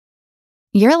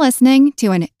You're listening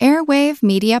to an Airwave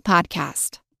Media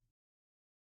Podcast.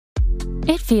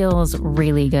 It feels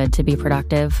really good to be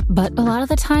productive, but a lot of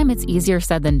the time it's easier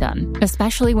said than done,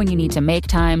 especially when you need to make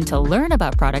time to learn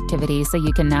about productivity so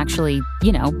you can actually,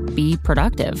 be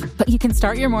productive. But you can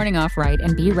start your morning off right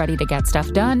and be ready to get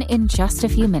stuff done in just a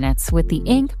few minutes with the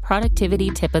Inc. Productivity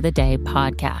Tip of the Day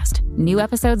podcast. New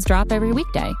episodes drop every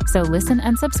weekday, so listen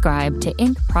and subscribe to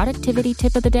Inc. Productivity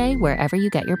Tip of the Day wherever you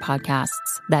get your podcasts.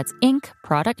 That's Inc.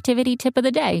 Productivity Tip of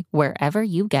the Day wherever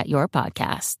you get your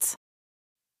podcasts.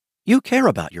 You care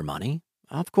about your money.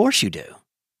 Of course you do.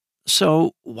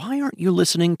 So why aren't you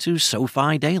listening to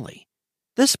SoFi Daily?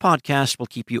 This podcast will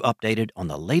keep you updated on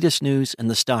the latest news in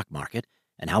the stock market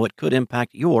and how it could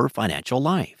impact your financial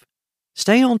life.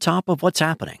 Stay on top of what's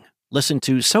happening. Listen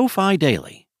to SoFi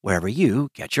Daily wherever you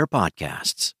get your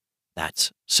podcasts.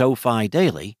 That's SoFi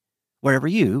Daily wherever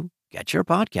you get your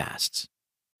podcasts.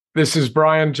 This is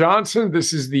Brian Johnson.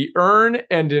 This is the Earn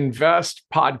and Invest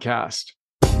podcast.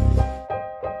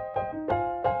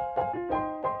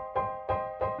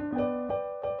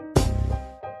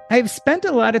 I have spent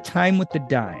a lot of time with the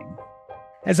dying.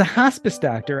 As a hospice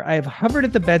doctor, I have hovered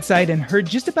at the bedside and heard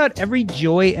just about every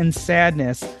joy and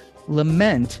sadness,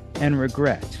 lament and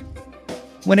regret.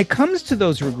 When it comes to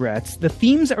those regrets, the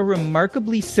themes are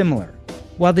remarkably similar.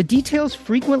 While the details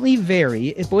frequently vary,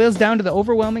 it boils down to the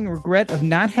overwhelming regret of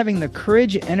not having the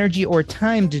courage, energy, or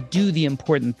time to do the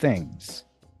important things.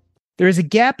 There is a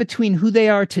gap between who they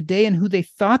are today and who they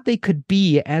thought they could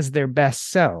be as their best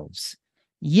selves.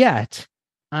 Yet,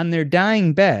 on their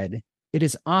dying bed, it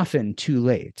is often too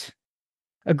late.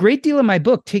 A great deal of my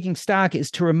book, Taking Stock, is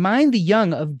to remind the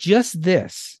young of just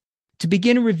this, to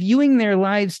begin reviewing their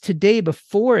lives today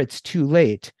before it's too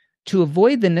late, to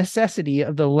avoid the necessity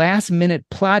of the last-minute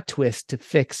plot twist to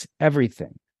fix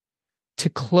everything, to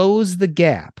close the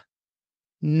gap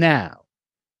now,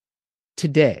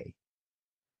 today.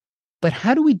 But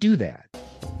how do we do that?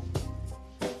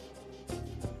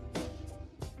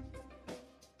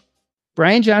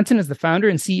 Brian Johnson is the founder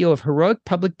and CEO of Heroic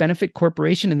Public Benefit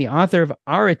Corporation and the author of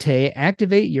Arete,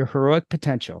 Activate Your Heroic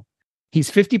Potential.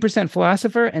 He's 50%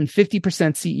 philosopher and 50%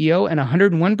 CEO and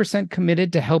 101%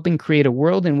 committed to helping create a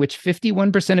world in which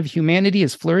 51% of humanity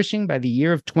is flourishing by the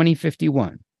year of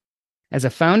 2051. As a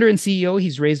founder and CEO,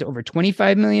 he's raised over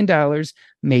 $25 million,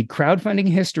 made crowdfunding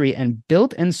history, and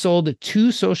built and sold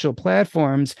 2 social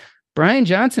platforms. Brian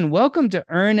Johnson, welcome to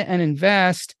Earn and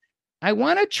Invest. I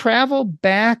want to travel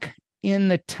back in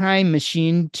the time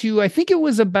machine to, I think it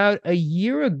was about a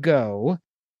year ago.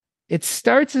 It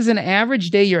starts as an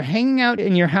average day. You're hanging out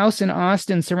in your house in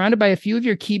Austin, surrounded by a few of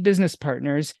your key business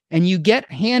partners, and you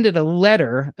get handed a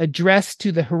letter addressed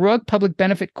to the Heroic Public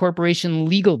Benefit Corporation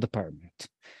legal department.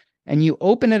 And you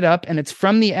open it up, and it's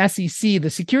from the SEC, the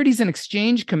Securities and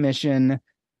Exchange Commission.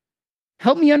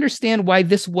 Help me understand why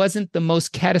this wasn't the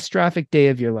most catastrophic day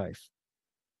of your life.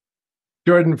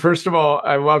 Jordan, first of all,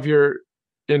 I love your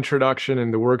introduction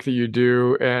and the work that you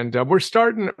do, and we're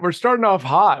starting off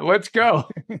hot. Let's go.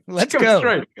 Let's go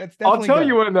straight. I'll tell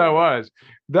you when that was.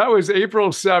 That was April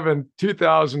 7th,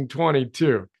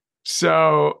 2022.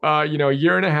 So a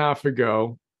year and a half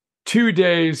ago, 2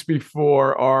 days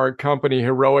before our company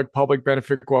Heroic Public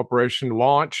Benefit Corporation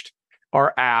launched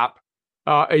our app,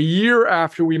 a year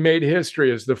after we made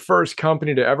history as the first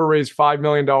company to ever raise $5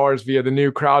 million via the new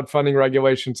crowdfunding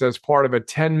regulations as part of a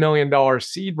 $10 million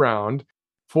seed round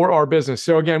for our business.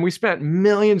 So again, we spent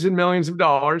millions and millions of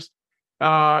dollars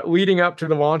leading up to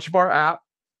the launch of our app.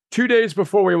 2 days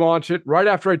before we launch it, right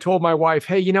after I told my wife,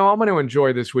 hey, I'm going to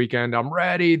enjoy this weekend. I'm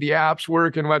ready. The app's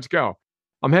working. Let's go.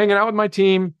 I'm hanging out with my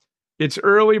team. It's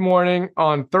early morning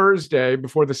on Thursday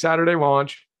before the Saturday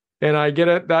launch. And I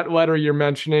get that letter you're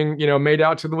mentioning, made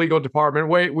out to the legal department.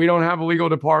 Wait, we don't have a legal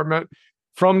department.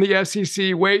 From the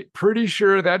SEC, wait, pretty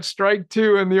sure that's strike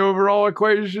 2 in the overall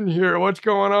equation here. What's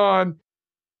going on?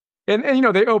 And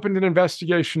they opened an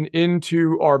investigation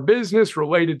into our business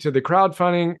related to the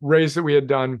crowdfunding raise that we had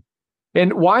done.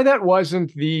 And why that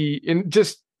wasn't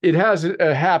it has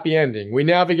a happy ending. We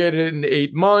navigated it in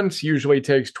 8 months, usually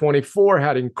takes 24,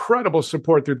 had incredible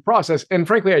support through the process. And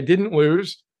frankly, I didn't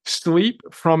lose sleep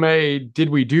from a did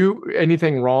we do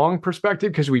anything wrong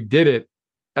perspective, because we did it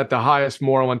at the highest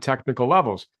moral and technical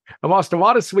levels. I lost a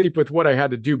lot of sleep with what I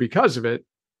had to do because of it.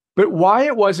 But why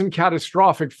it wasn't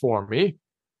catastrophic for me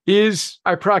is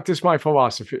I practice my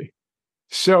philosophy.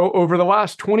 So over the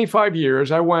last 25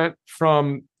 years, I went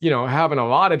from, having a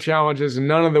lot of challenges and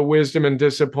none of the wisdom and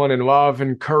discipline and love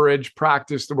and courage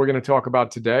practice that we're going to talk about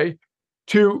today,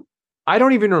 to I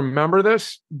don't even remember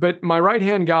this, but my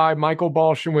right-hand guy, Michael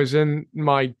Balshin, was in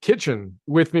my kitchen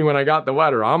with me when I got the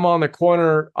letter. I'm on the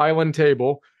corner island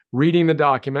table reading the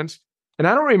documents, and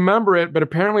I don't remember it, but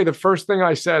apparently the first thing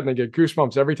I said, and I get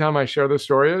goosebumps every time I share this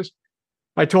story, is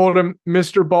I told him,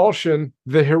 Mr. Balshin,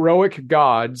 the heroic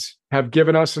gods have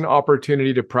given us an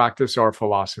opportunity to practice our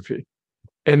philosophy.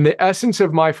 And the essence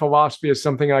of my philosophy is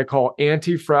something I call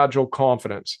anti-fragile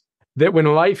confidence, that when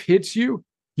life hits you,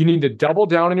 you need to double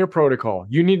down on your protocol.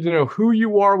 You need to know who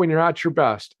you are when you're at your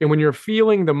best. And when you're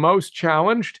feeling the most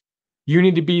challenged, you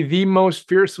need to be the most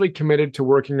fiercely committed to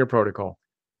working your protocol.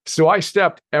 So I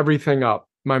stepped everything up.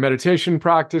 My meditation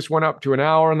practice went up to an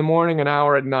hour in the morning, an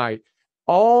hour at night.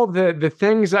 All the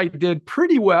things I did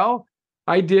pretty well,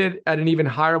 I did at an even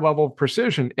higher level of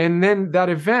precision. And then that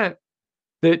event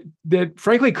that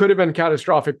frankly could have been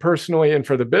catastrophic personally and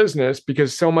for the business,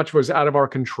 because so much was out of our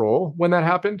control when that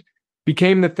happened,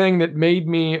 became the thing that made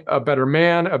me a better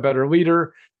man, a better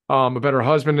leader, a better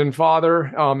husband and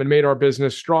father, and made our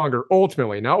business stronger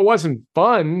ultimately. Now, it wasn't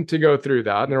fun to go through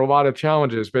that, and there were a lot of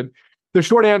challenges, but the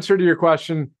short answer to your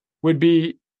question would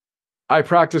be I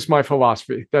practice my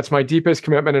philosophy. That's my deepest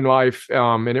commitment in life,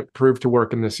 and it proved to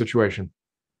work in this situation.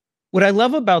 What I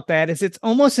love about that is it's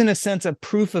almost in a sense a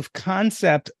proof of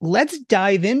concept. Let's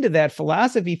dive into that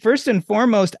philosophy. First and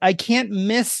foremost, I can't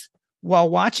miss while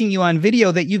watching you on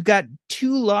video that you've got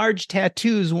 2 large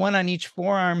tattoos, one on each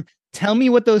forearm. Tell me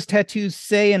what those tattoos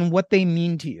say and what they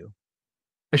mean to you.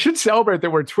 I should celebrate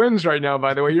that we're twins right now,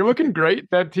 by the way. You're looking great,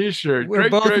 that t-shirt. We're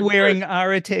both wearing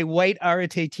Arete, white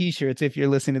Arete t-shirts if you're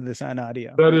listening to this on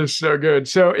audio. That is so good.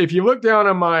 So if you look down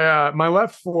on my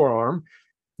left forearm,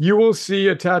 you will see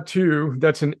a tattoo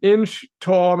that's an inch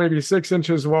tall, maybe 6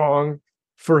 inches long,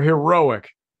 for Heroic,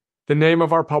 the name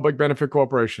of our public benefit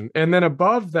corporation. And then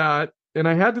above that, and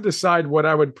I had to decide what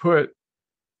I would put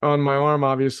on my arm,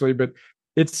 obviously, but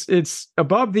it's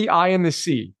above the I and the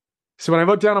C. So when I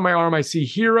look down on my arm, I see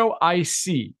Hero, I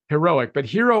see Heroic, but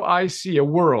Hero, I see a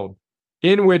world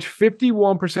in which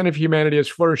 51% of humanity is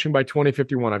flourishing by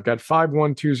 2051. I've got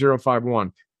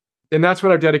 512051. And that's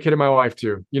what I've dedicated my life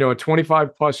to, a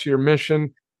 25 plus year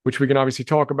mission, which we can obviously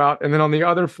talk about. And then on the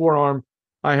other forearm,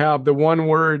 I have the one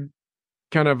word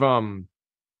kind of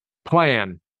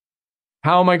plan.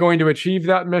 How am I going to achieve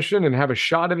that mission and have a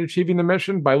shot at achieving the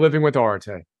mission? By living with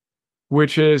Arete,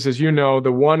 which is, as you know,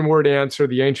 the one word answer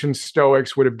the ancient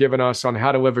Stoics would have given us on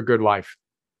how to live a good life.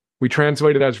 We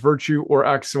translate it as virtue or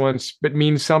excellence, but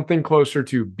means something closer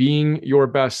to being your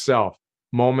best self,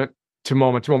 moment to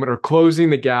moment to moment, or closing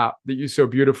the gap that you so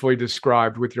beautifully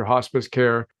described with your hospice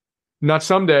care. Not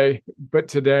someday, but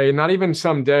today. Not even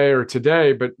someday or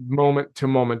today, but moment to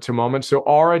moment to moment. So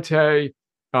Arete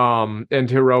and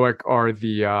Heroic are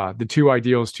the 2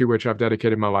 ideals to which I've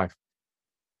dedicated my life.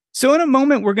 So in a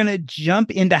moment, we're going to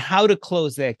jump into how to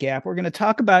close that gap. We're going to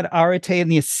talk about Arete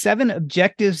and the 7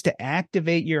 objectives to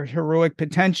activate your heroic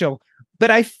potential. But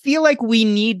I feel like we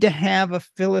need to have a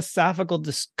philosophical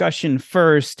discussion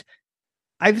first.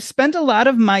 I've spent a lot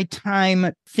of my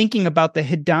time thinking about the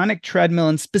hedonic treadmill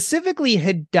and specifically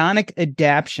hedonic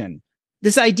adaptation.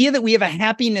 This idea that we have a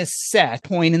happiness set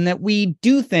point and that we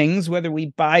do things, whether we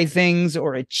buy things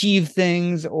or achieve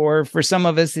things, or for some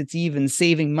of us, it's even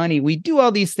saving money. We do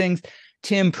all these things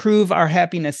to improve our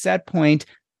happiness set point.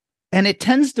 And it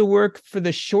tends to work for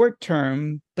the short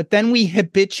term, but then we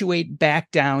habituate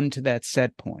back down to that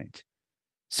set point.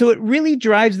 So it really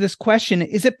drives this question,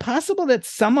 is it possible that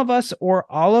some of us or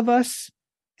all of us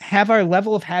have our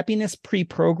level of happiness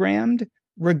pre-programmed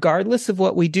regardless of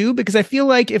what we do? Because I feel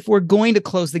like if we're going to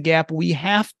close the gap, we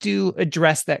have to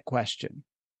address that question.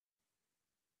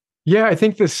 Yeah, I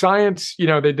think the science,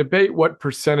 they debate what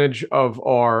percentage of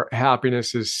our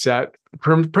happiness is set,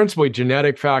 principally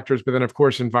genetic factors, but then, of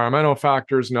course, environmental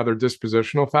factors and other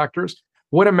dispositional factors.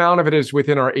 What amount of it is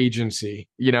within our agency,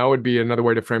 would be another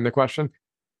way to frame the question.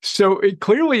 So it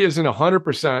clearly isn't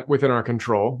 100% within our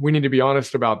control. We need to be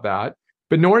honest about that,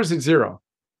 but nor is it 0.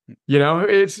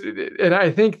 And I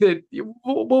think that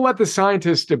we'll let the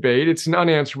scientists debate. It's an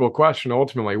unanswerable question,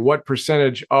 ultimately. What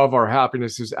percentage of our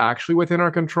happiness is actually within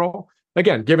our control?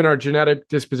 Again, given our genetic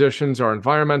dispositions, our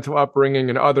environmental upbringing,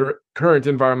 and other current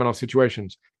environmental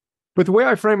situations. But the way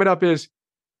I frame it up is,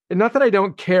 and not that I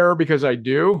don't care because I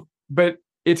do, but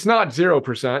it's not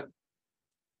 0%.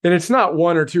 And it's not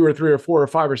 1 or 2 or 3 or 4 or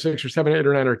 5 or 6 or 7, 8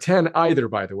 or 9 or 10 either,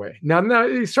 by the way. Now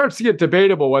it starts to get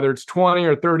debatable whether it's 20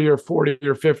 or 30 or 40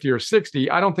 or 50 or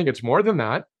 60. I don't think it's more than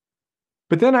that.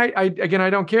 But then I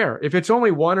don't care. If it's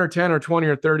only 1 or 10 or 20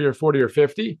 or 30 or 40 or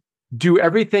 50, do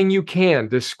everything you can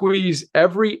to squeeze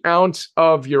every ounce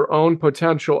of your own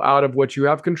potential out of what you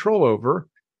have control over,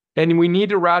 And we need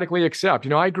to radically accept.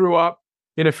 I grew up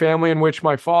in a family in which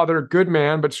my father, good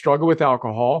man, but struggled with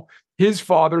alcohol. His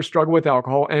father struggled with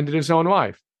alcohol, ended his own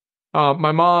life.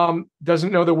 My mom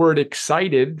doesn't know the word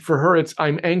excited. For her, it's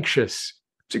I'm anxious.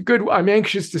 I'm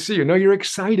anxious to see you. No, you're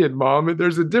excited, Mom.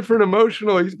 There's a different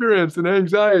emotional experience than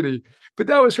anxiety. But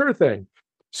that was her thing.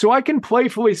 So I can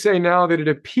playfully say now that it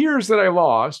appears that I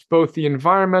lost both the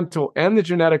environmental and the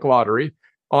genetic lottery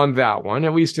on that one,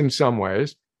 at least in some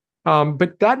ways.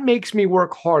 But that makes me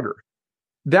work harder.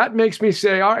 That makes me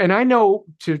say, and I know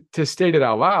to state it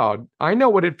out loud, I know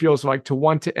what it feels like to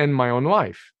want to end my own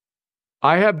life.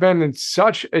 I have been in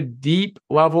such a deep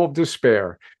level of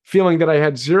despair, feeling that I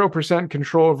had 0%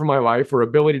 control over my life or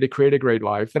ability to create a great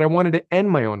life, that I wanted to end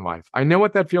my own life. I know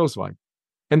what that feels like.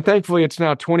 And thankfully, it's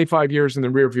now 25 years in the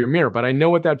rearview mirror, but I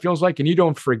know what that feels like, and you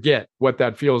don't forget what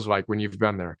that feels like when you've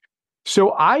been there.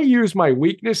 So I use my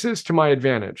weaknesses to my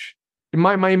advantage.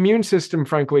 My immune system,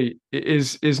 frankly,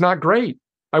 is not great.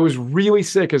 I was really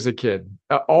sick as a kid,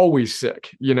 always sick,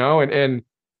 and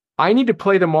I need to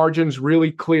play the margins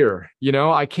really clear.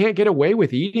 I can't get away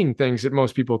with eating things that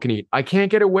most people can eat. I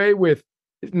can't get away with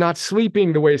not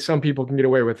sleeping the way some people can get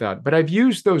away with that. But I've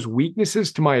used those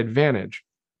weaknesses to my advantage.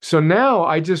 So now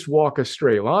I just walk a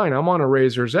straight line. I'm on a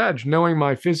razor's edge, knowing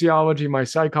my physiology, my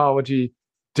psychology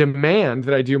demand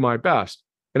that I do my best.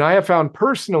 And I have found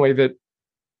personally that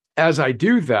as I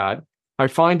do that, I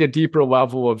find a deeper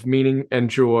level of meaning and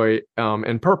joy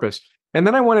and purpose. And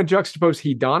then I want to juxtapose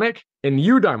hedonic and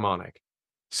eudaimonic.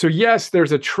 So yes,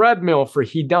 there's a treadmill for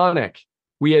hedonic.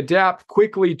 We adapt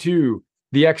quickly to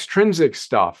the extrinsic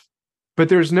stuff, but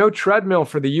there's no treadmill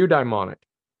for the eudaimonic.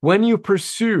 When you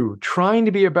pursue trying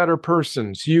to be a better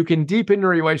person so you can deepen your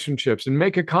relationships and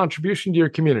make a contribution to your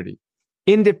community,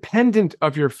 independent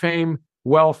of your fame,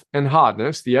 wealth, and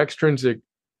hotness, the extrinsic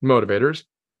motivators,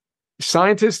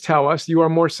 scientists tell us you are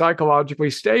more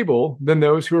psychologically stable than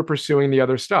those who are pursuing the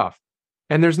other stuff.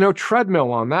 And there's no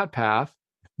treadmill on that path.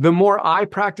 The more I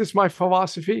practice my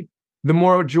philosophy, the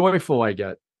more joyful I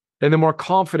get, and the more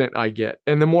confident I get,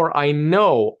 and the more I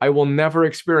know I will never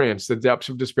experience the depths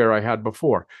of despair I had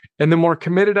before. And the more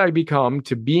committed I become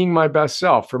to being my best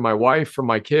self for my wife, for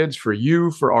my kids, for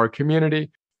you, for our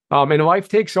community. And life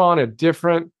takes on a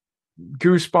different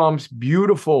goosebumps,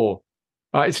 beautiful.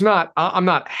 I'm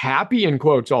not happy in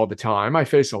quotes all the time. I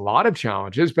face a lot of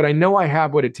challenges, but I know I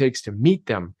have what it takes to meet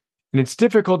them. And it's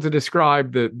difficult to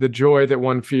describe the joy that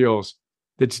one feels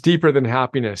that's deeper than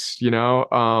happiness,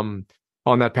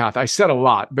 on that path. I said a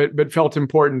lot, but felt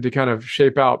important to kind of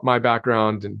shape out my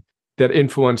background and that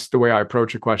influenced the way I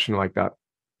approach a question like that.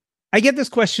 I get this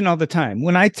question all the time.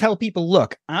 When I tell people,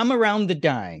 look, I'm around the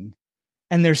dying,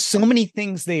 and there's so many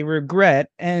things they regret.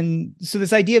 And so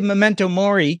this idea of memento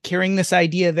mori, carrying this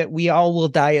idea that we all will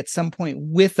die at some point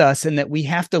with us and that we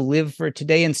have to live for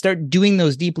today and start doing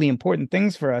those deeply important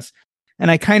things for us. And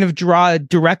I kind of draw a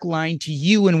direct line to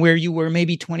you and where you were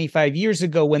maybe 25 years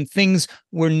ago when things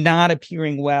were not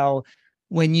appearing well,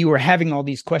 when you were having all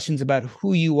these questions about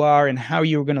who you are and how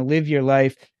you were going to live your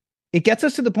life. It gets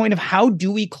us to the point of how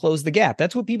do we close the gap?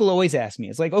 That's what people always ask me.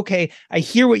 It's like, okay, I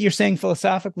hear what you're saying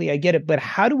philosophically. I get it. But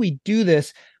how do we do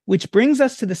this? Which brings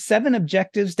us to the 7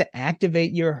 objectives to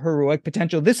activate your heroic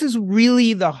potential. This is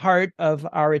really the heart of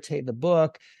Arete, the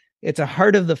book. It's a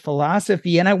heart of the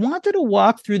philosophy. And I wanted to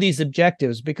walk through these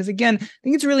objectives because, again, I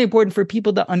think it's really important for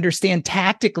people to understand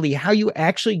tactically how you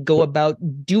actually go about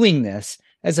doing this,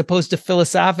 as opposed to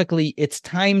philosophically, it's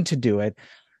time to do it.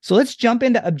 So let's jump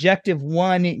into objective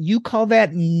 1. You call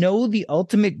that know the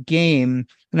ultimate game.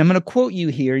 And I'm going to quote you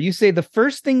here. You say the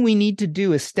first thing we need to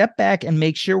do is step back and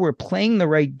make sure we're playing the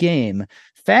right game.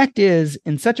 Fact is,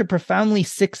 in such a profoundly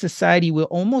sick society, we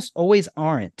almost always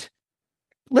aren't.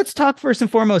 Let's talk first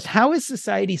and foremost. How is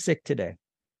society sick today?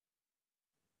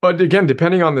 But again,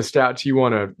 depending on the stats you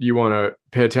want to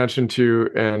pay attention to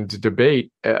and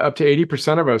debate, up to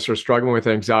 80% of us are struggling with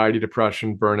anxiety,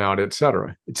 depression, burnout, et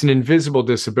cetera. It's an invisible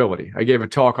disability. I gave a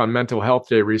talk on Mental Health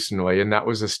Day recently, and that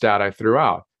was a stat I threw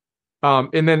out.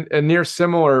 And then a near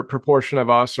similar proportion of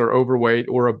us are overweight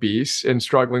or obese and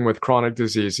struggling with chronic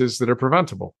diseases that are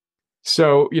preventable.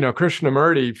 So,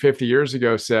 Krishnamurti 50 years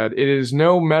ago said, it is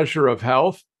no measure of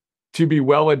health to be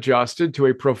well adjusted to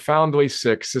a profoundly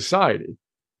sick society.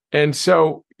 And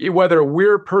so whether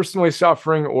we're personally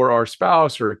suffering or our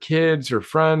spouse or kids or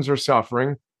friends are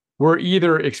suffering, we're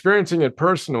either experiencing it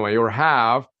personally or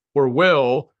have or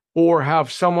will or have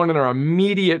someone in our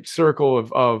immediate circle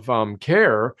of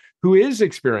care who is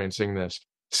experiencing this.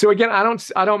 So again, I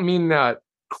don't mean that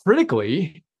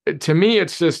critically. To me,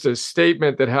 it's just a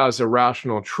statement that has a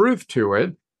rational truth to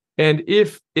it. And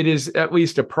if it is at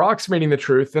least approximating the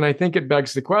truth, then I think it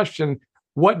begs the question,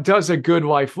 what does a good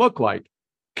life look like?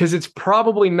 Because it's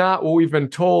probably not what we've been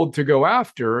told to go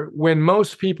after when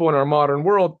most people in our modern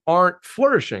world aren't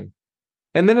flourishing.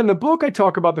 And then in the book, I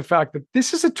talk about the fact that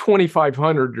this is a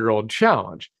 2,500-year-old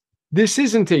challenge. This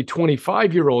isn't a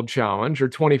 25-year-old challenge or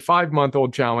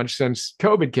 25-month-old challenge since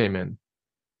COVID came in.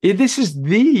 This is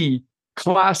the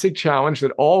classic challenge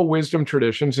that all wisdom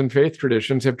traditions and faith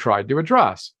traditions have tried to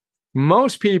address.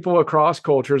 Most people across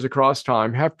cultures, across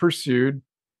time, have pursued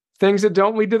things that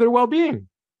don't lead to their well-being.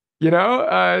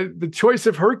 The choice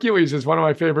of Hercules is one of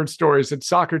my favorite stories that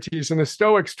Socrates and the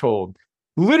Stoics told.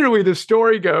 Literally, the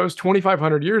story goes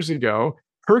 2,500 years ago,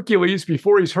 Hercules,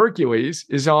 before he's Hercules,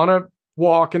 is on a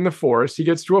walk in the forest. He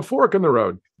gets to a fork in the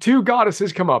road. Two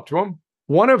goddesses come up to him,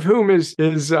 one of whom is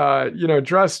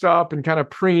dressed up and kind of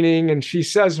preening, and she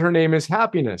says her name is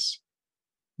Happiness,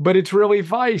 but it's really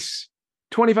Vice.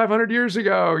 2,500 years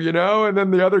ago, and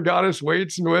then the other goddess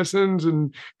waits and listens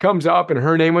and comes up, and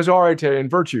her name was Arete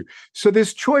and Virtue. So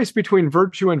this choice between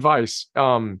virtue and vice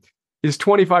is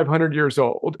 2,500 years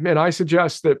old. And I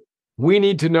suggest that we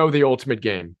need to know the ultimate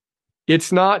game.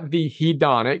 It's not the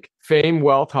hedonic, fame,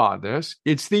 wealth, hotness.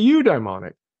 It's the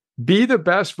eudaimonic. Be the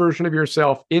best version of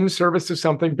yourself in service to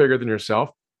something bigger than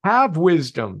yourself. Have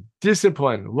wisdom,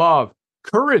 discipline, love,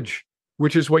 courage,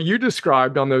 which is what you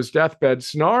described on those deathbed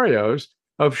scenarios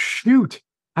of, shoot,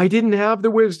 I didn't have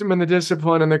the wisdom and the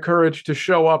discipline and the courage to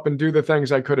show up and do the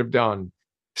things I could have done.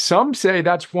 Some say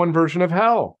that's one version of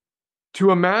hell. To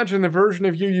imagine the version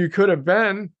of you could have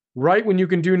been right when you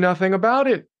can do nothing about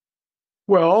it.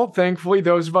 Well, thankfully,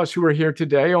 those of us who are here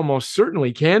today almost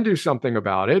certainly can do something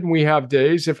about it. And we have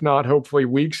days, if not hopefully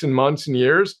weeks and months and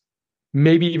years,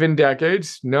 maybe even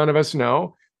decades, none of us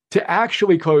know, to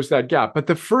actually close that gap. But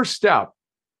the first step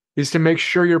is to make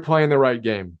sure you're playing the right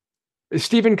game.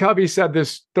 Stephen Covey said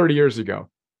this 30 years ago.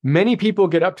 Many people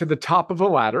get up to the top of a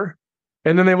ladder,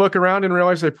 and then they look around and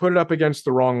realize they put it up against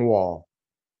the wrong wall.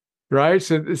 Right?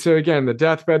 So again, the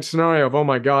deathbed scenario of, oh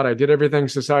my God, I did everything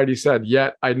society said,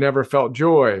 yet I never felt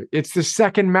joy. It's the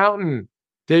second mountain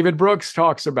David Brooks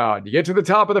talks about. You get to the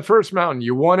top of the first mountain,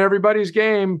 you won everybody's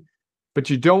game, but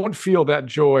you don't feel that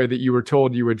joy that you were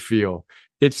told you would feel.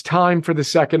 It's time for the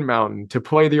second mountain to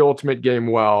play the ultimate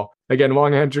game well. Again,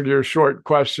 long answer to your short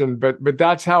question, but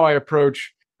that's how I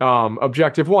approach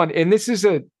objective one. And this is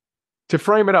to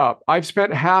frame it up, I've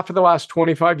spent half of the last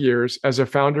 25 years as a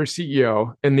founder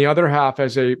CEO and the other half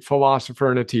as a philosopher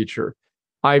and a teacher.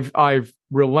 I've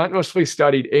relentlessly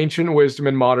studied ancient wisdom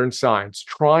and modern science,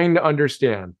 trying to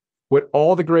understand what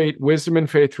all the great wisdom and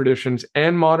faith traditions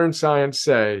and modern science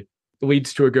say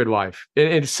leads to a good life.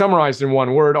 It's summarized in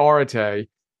one word, arete.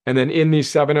 And then in these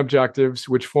 7 objectives,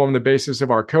 which form the basis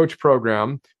of our coach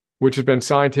program, which has been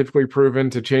scientifically proven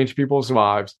to change people's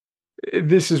lives,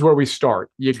 this is where we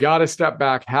start. You got to step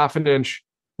back half an inch,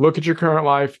 look at your current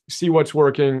life, see what's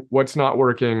working, what's not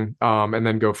working, and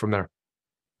then go from there.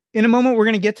 In a moment, we're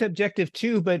going to get to objective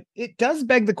 2, but it does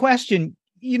beg the question.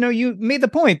 You made the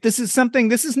point. This is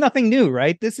nothing new,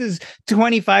 right? This is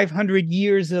 2,500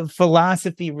 years of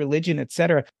philosophy, religion,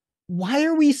 etc. Why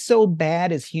are we so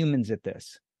bad as humans at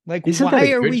this? Like,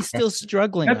 why are we still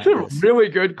struggling? That's a really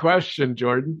good question,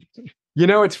 Jordan.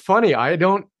 It's funny.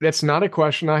 That's not a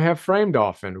question I have framed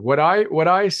often. What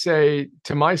I say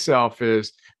to myself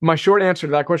is, my short answer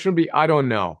to that question would be, I don't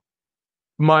know.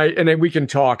 And then we can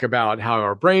talk about how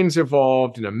our brains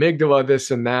evolved and amygdala, this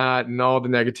and that, and all the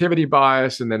negativity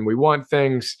bias. And then we want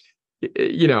things,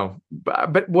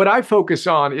 but what I focus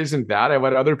on isn't that. I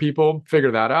let other people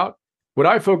figure that out. What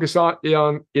I focus on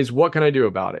is, what can I do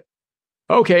about it?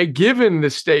 Okay, given the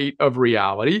state of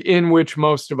reality in which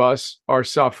most of us are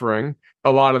suffering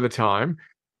a lot of the time,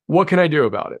 what can I do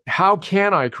about it? How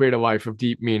can I create a life of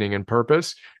deep meaning and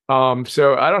purpose?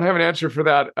 So I don't have an answer for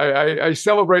that. I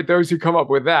celebrate those who come up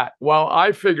with that while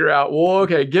I figure out, well,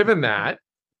 okay, given that,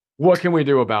 what can we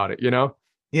do about it?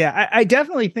 Yeah, I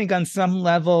definitely think on some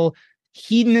level,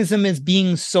 hedonism is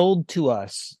being sold to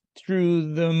us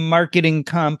through the marketing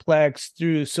complex,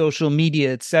 through social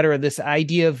media, et cetera. This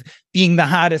idea of being the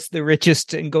hottest, the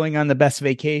richest, and going on the best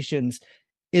vacations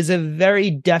is a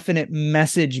very definite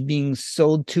message being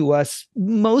sold to us,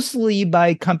 mostly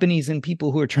by companies and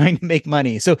people who are trying to make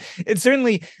money. So it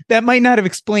certainly, that might not have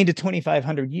explained it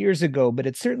 2,500 years ago, but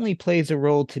it certainly plays a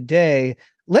role today.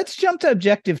 Let's jump to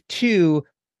objective 2.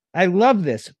 I love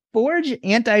this. Forge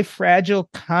anti-fragile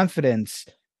confidence.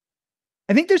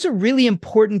 I think there's a really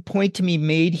important point to be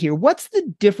made here. What's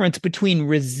the difference between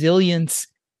resilience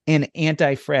and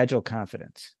anti-fragile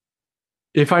confidence?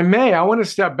 If I may, I want to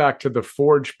step back to the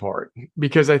forge part,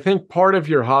 because I think part of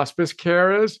your hospice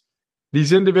care is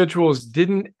these individuals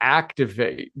didn't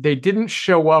activate. They didn't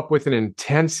show up with an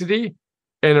intensity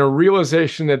and a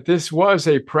realization that this was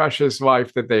a precious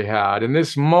life that they had, and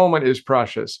this moment is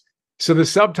precious. So the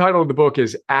subtitle of the book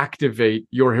is Activate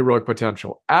Your Heroic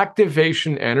Potential.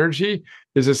 Activation energy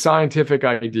is a scientific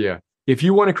idea. If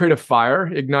you want to create a fire,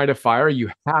 ignite a fire, you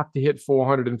have to hit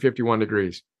 451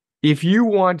 degrees. If you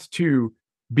want to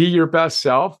be your best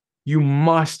self, you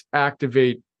must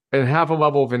activate and have a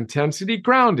level of intensity,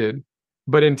 grounded,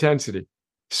 but intensity.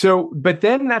 So, but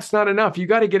then that's not enough. You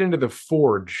got to get into the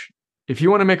forge. If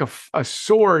you want to make a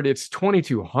sword, it's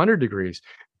 2200 degrees.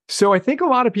 So I think a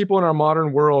lot of people in our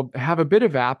modern world have a bit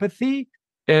of apathy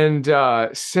and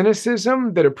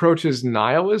cynicism that approaches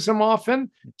nihilism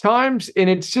oftentimes. And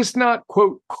it's just not,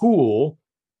 quote, cool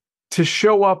to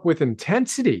show up with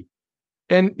intensity.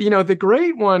 And, the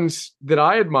great ones that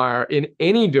I admire in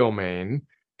any domain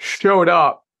showed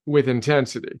up with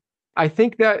intensity. I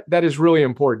think that is really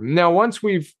important. Now, once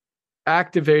we've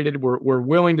activated, we're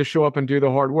willing to show up and do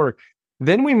the hard work,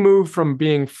 then we move from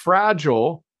being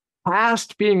fragile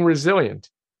past being resilient.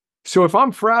 So if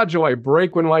I'm fragile, I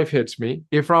break when life hits me.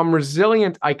 If I'm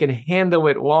resilient, I can handle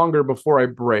it longer before I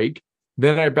break.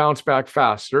 Then I bounce back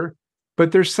faster.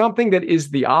 But there's something that is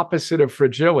the opposite of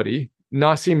fragility.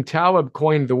 Nassim Taleb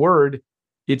coined the word.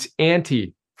 It's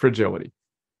anti-fragility.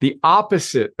 The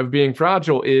opposite of being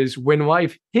fragile is when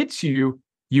life hits you,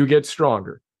 you get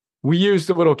stronger. We used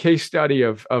a little case study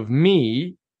of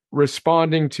me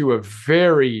responding to a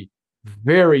very,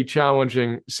 very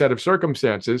challenging set of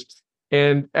circumstances.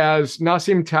 And as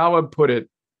Nassim Taleb put it,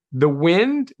 the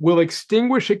wind will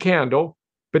extinguish a candle,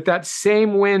 but that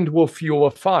same wind will fuel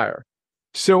a fire.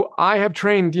 So I have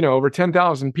trained, over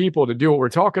 10,000 people to do what we're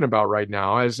talking about right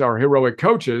now as our heroic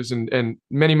coaches and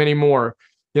many, many more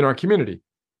in our community.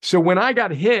 So when I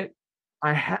got hit,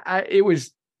 it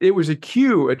was a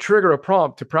cue, a trigger, a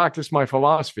prompt to practice my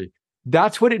philosophy.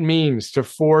 That's what it means to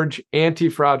forge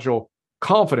anti-fragile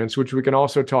confidence, which we can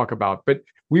also talk about. But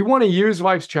we want to use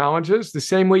life's challenges the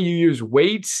same way you use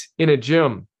weights in a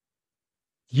gym.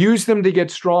 Use them to get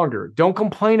stronger. Don't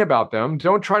complain about them.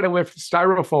 Don't try to lift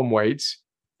styrofoam weights.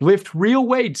 Lift real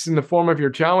weights in the form of your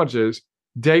challenges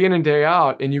day in and day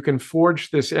out, and you can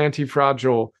forge this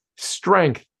anti-fragile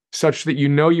strength such that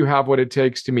you have what it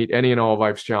takes to meet any and all of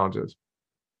life's challenges.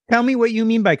 Tell me what you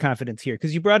mean by confidence here,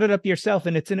 because you brought it up yourself,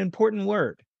 and it's an important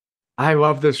word. I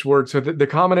love this word. So the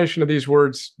combination of these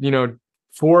words,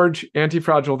 forge,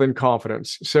 anti-fragile, then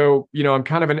confidence. So, I'm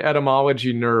kind of an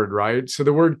etymology nerd, right? So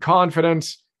the word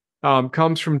confidence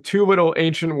comes from two little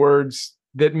ancient words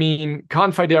that mean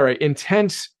confidere,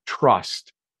 intense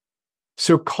trust.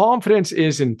 So confidence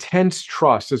is intense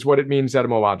trust is what it means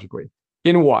etymologically.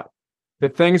 In what?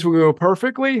 That things will go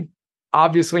perfectly?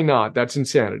 Obviously not. That's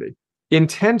insanity.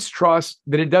 Intense trust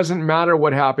that it doesn't matter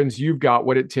what happens, you've got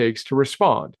what it takes to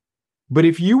respond. But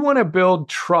if you want to build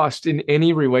trust in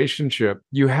any relationship,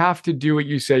 you have to do what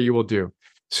you say you will do.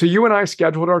 So you and I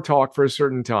scheduled our talk for a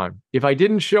certain time. If I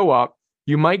didn't show up,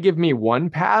 you might give me one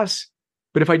pass,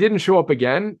 but if I didn't show up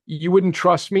again, you wouldn't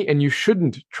trust me and you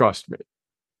shouldn't trust me.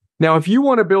 Now, if you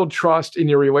want to build trust in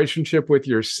your relationship with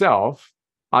yourself,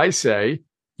 I say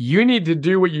you need to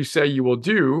do what you say you will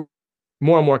do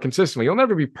more and more consistently. You'll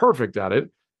never be perfect at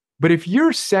it. But if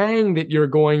you're saying that you're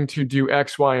going to do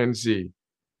X, Y, and Z,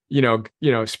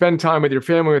 spend time with your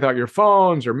family without your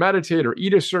phones or meditate or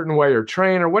eat a certain way or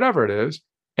train or whatever it is,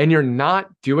 and you're not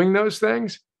doing those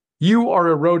things, you are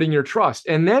eroding your trust.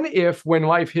 And then if when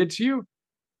life hits you,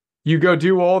 you go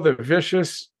do all the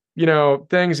vicious,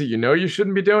 things that you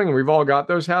shouldn't be doing, and we've all got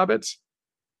those habits,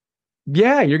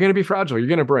 yeah, you're going to be fragile. You're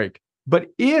going to break. But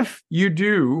if you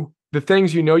do the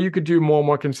things you could do more and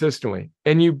more consistently,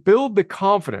 and you build the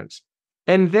confidence,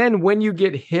 and then when you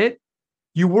get hit,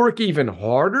 you work even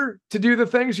harder to do the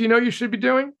things you should be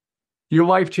doing, your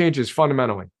life changes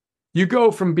fundamentally. You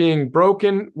go from being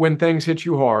broken when things hit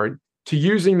you hard to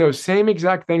using those same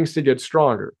exact things to get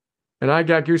stronger. And I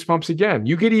got goosebumps again.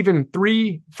 You get even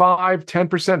 3, 5,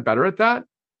 10% better at that,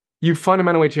 you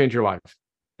fundamentally change your life.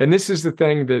 And this is the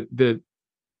thing that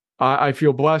I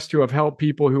feel blessed to have helped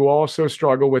people who also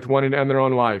struggle with wanting to end their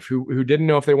own life, who didn't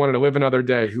know if they wanted to live another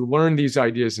day, who learned these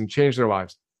ideas and changed their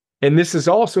lives. And this is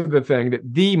also the thing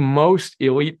that the most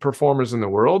elite performers in the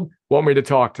world want me to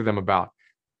talk to them about.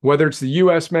 Whether it's the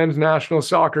U.S. men's national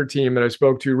soccer team that I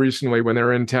spoke to recently when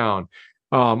they're in town,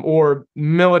 or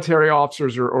military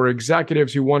officers or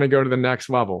executives who want to go to the next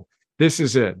level. This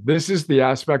is it. This is the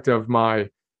aspect of my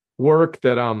work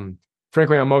that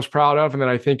frankly, I'm most proud of and that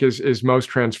I think is most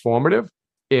transformative.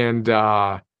 And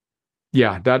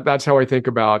that's how I think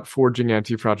about forging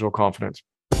anti-fragile confidence.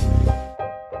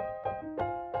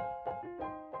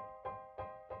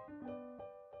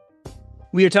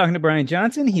 We are talking to Brian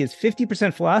Johnson. He is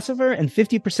 50% philosopher and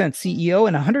 50% CEO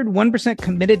and 101%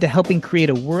 committed to helping create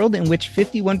a world in which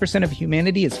 51% of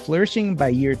humanity is flourishing by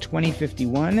year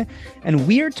 2051. And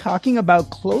we are talking about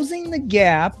closing the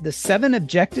gap, the 7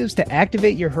 objectives to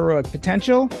activate your heroic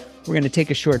potential. We're going to take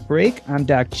a short break. I'm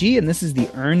Doc G, and this is the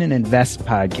Earn and Invest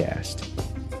podcast.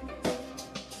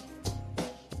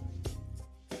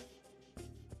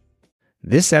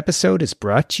 This episode is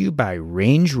brought to you by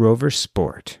Range Rover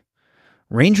Sport.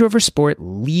 Range Rover Sport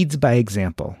leads by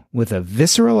example. With a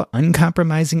visceral,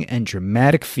 uncompromising, and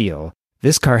dramatic feel,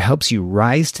 this car helps you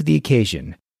rise to the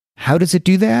occasion. How does it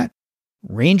do that?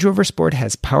 Range Rover Sport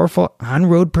has powerful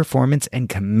on-road performance and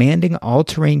commanding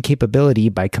all-terrain capability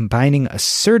by combining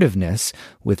assertiveness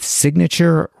with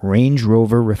signature Range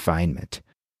Rover refinement.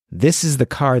 This is the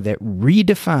car that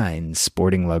redefines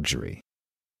sporting luxury.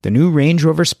 The new Range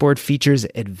Rover Sport features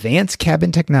advanced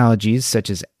cabin technologies such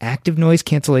as active noise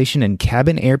cancellation and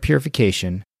cabin air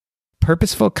purification,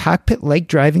 purposeful cockpit-like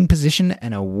driving position,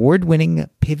 and award-winning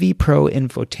Pivi Pro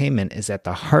infotainment is at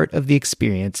the heart of the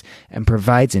experience and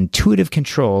provides intuitive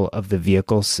control of the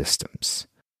vehicle systems.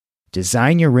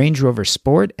 Design your Range Rover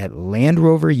Sport at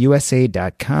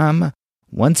LandRoverUSA.com.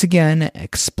 Once again,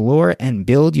 explore and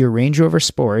build your Range Rover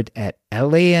Sport at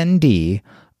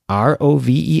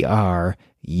LandRoverUSA.com.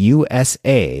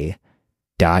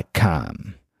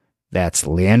 That's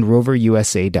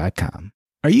LandRoverUSA.com.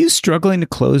 Are you struggling to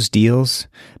close deals?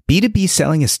 B2B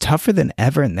selling is tougher than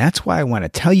ever, and that's why I want to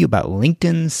tell you about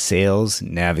LinkedIn Sales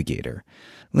Navigator.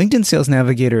 LinkedIn Sales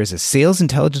Navigator is a sales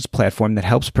intelligence platform that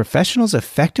helps professionals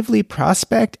effectively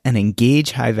prospect and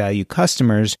engage high-value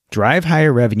customers, drive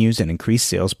higher revenues, and increase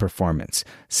sales performance.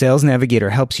 Sales Navigator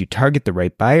helps you target the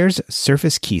right buyers,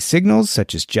 surface key signals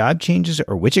such as job changes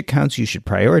or which accounts you should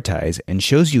prioritize, and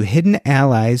shows you hidden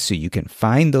allies so you can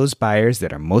find those buyers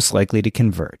that are most likely to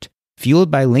convert.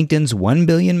 Fueled by LinkedIn's 1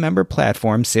 billion member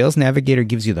platform, Sales Navigator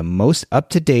gives you the most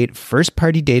up-to-date,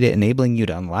 first-party data enabling you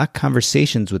to unlock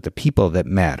conversations with the people that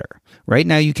matter. Right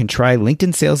now, you can try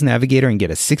LinkedIn Sales Navigator and get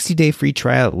a 60-day free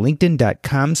trial at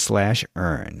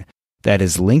linkedin.com/earn. That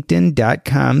is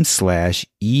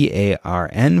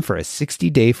linkedin.com/EARN for a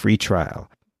 60-day free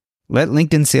trial. Let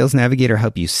LinkedIn Sales Navigator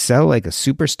help you sell like a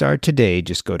superstar today.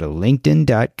 Just go to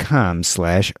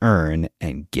linkedin.com/earn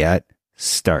and get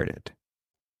started.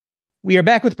 We are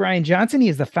back with Brian Johnson. He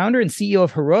is the founder and CEO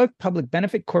of Heroic Public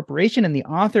Benefit Corporation and the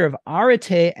author of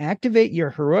Arete, Activate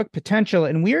Your Heroic Potential.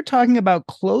 And we are talking about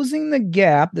closing the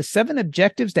gap, the 7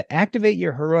 objectives to activate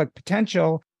your heroic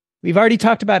potential. We've already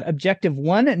talked about Objective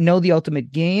 1, Know the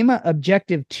Ultimate Game.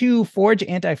 Objective 2, Forge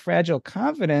Anti-Fragile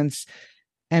Confidence.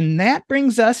 And that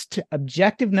brings us to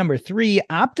objective number 3,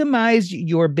 Optimize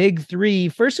your big 3.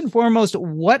 First and foremost,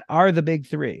 what are the big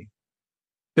 3?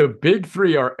 The big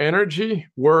 3 are energy,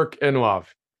 work, and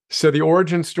love. So the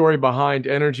origin story behind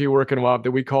energy, work, and love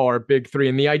that we call our big 3.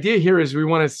 And the idea here is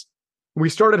we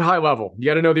start at high level. You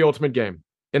got to know the ultimate game.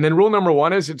 And then rule number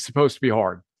 1 is it's supposed to be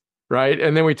hard, right?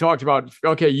 And then we talked about,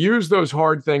 okay, use those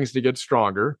hard things to get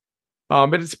stronger.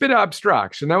 But it's a bit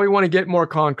abstract. So now we want to get more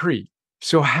concrete.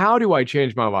 So how do I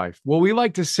change my life? Well, we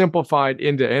like to simplify it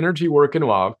into energy, work, and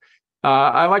love.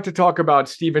 I like to talk about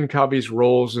Stephen Covey's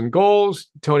roles and goals,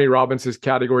 Tony Robbins'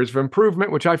 categories of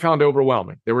improvement, which I found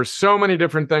overwhelming. There were so many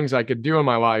different things I could do in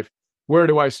my life. Where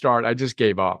do I start? I just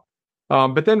gave up.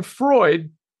 But then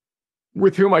Freud,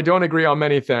 with whom I don't agree on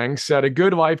many things, said a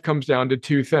good life comes down to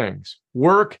 2 things,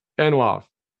 work and love.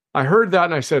 I heard that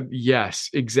and I said,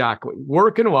 yes, exactly.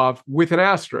 Work and love with an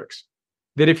asterisk.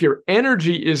 That if your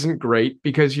energy isn't great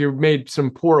because you've made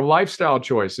some poor lifestyle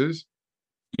choices,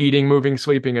 eating, moving,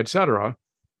 sleeping, etc.,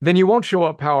 then you won't show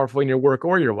up powerfully in your work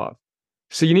or your love.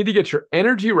 So you need to get your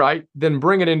energy right, then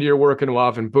bring it into your work and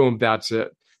love, and boom, that's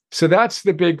it. So that's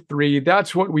the big 3.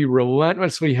 That's what we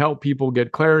relentlessly help people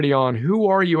get clarity on. Who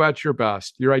are you at your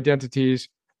best? Your identities,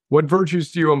 what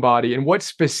virtues do you embody, and what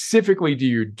specifically do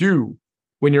you do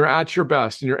when you're at your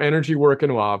best in your energy, work,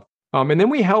 and love? And then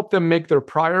we help them make their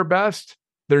prior best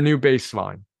their new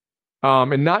baseline.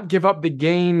 And not give up the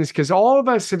gains, because all of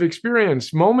us have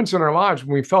experienced moments in our lives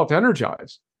when we felt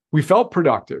energized, we felt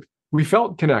productive, we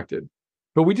felt connected,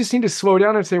 but we just need to slow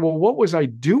down and say, well, what was I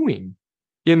doing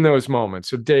in those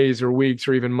moments of days or weeks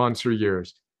or even months or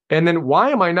years? And then why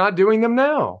am I not doing them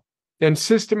now? And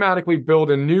systematically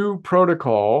build a new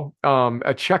protocol,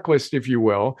 a checklist, if you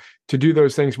will, to do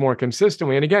those things more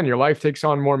consistently. And again, your life takes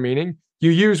on more meaning. You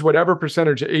use whatever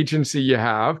percentage of agency you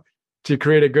have to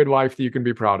create a good life that you can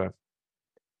be proud of.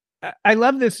 I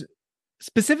love this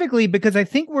specifically because I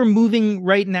think we're moving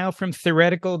right now from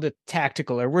theoretical to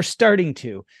tactical, or we're starting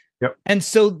to. Yep. And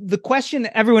so the question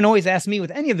everyone always asks me with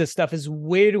any of this stuff is,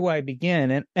 where do I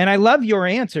begin? And I love your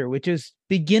answer, which is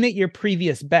begin at your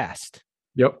previous best.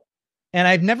 Yep. And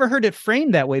I've never heard it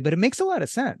framed that way, but it makes a lot of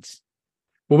sense.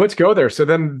 Well, let's go there. So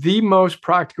then the most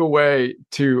practical way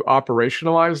to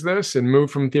operationalize this and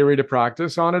move from theory to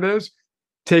practice on it is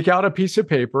take out a piece of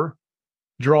paper,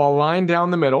 draw a line down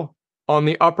the middle. On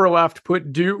the upper left,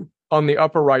 put do. On the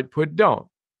upper right, put don't.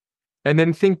 And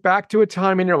then think back to a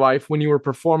time in your life when you were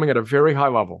performing at a very high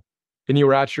level and you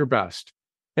were at your best.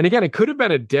 And again, it could have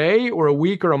been a day or a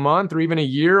week or a month or even a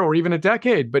year or even a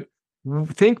decade, but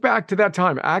think back to that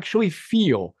time. Actually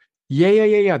feel,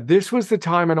 yeah. This was the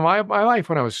time in my life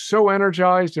when I was so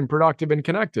energized and productive and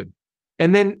connected.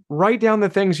 And then write down the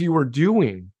things you were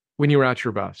doing when you were at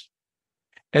your best.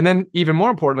 And then even more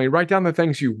importantly, write down the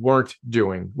things you weren't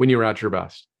doing when you were at your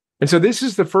best. And so this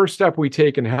is the first step we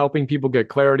take in helping people get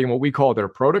clarity in what we call their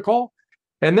protocol.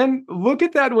 And then look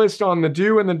at that list on the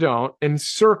do and the don't and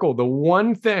circle the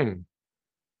one thing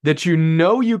that you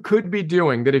know you could be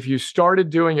doing, that if you started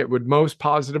doing it would most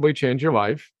positively change your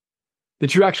life,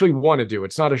 that you actually want to do.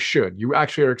 It's not a should. You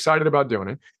actually are excited about doing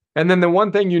it. And then the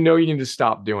one thing you know you need to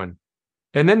stop doing.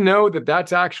 And then know that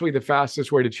that's actually the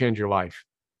fastest way to change your life.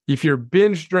 If you're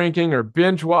binge drinking or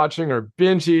binge watching or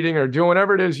binge eating or doing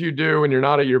whatever it is you do and you're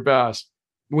not at your best,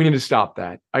 we need to stop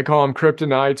that. I call them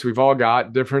kryptonites. We've all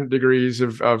got different degrees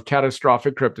of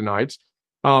catastrophic kryptonites.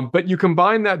 But you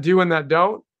combine that do and that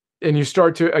don't, and you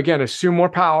start to, again, assume more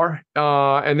power.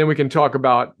 And then we can talk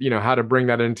about, how to bring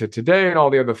that into today and all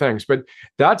the other things. But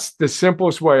that's the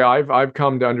simplest way I've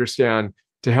come to understand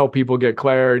to help people get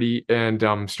clarity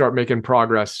and start making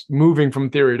progress, moving from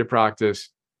theory to practice.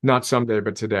 Not someday,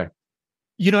 but today.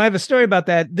 I have a story about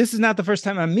that. This is not the first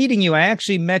time I'm meeting you. I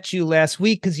actually met you last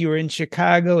week because you were in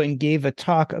Chicago and gave a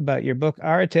talk about your book,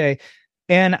 Arete.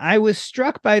 And I was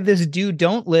struck by this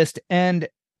do-don't list. And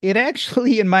it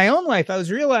actually, in my own life, I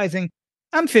was realizing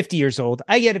I'm 50 years old.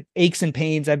 I get aches and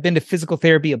pains. I've been to physical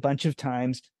therapy a bunch of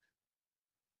times.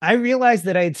 I realized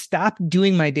that I had stopped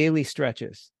doing my daily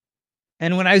stretches.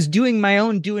 And when I was doing my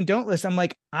own do and don't list, I'm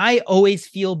like, I always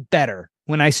feel better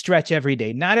when I stretch every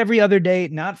day, not every other day,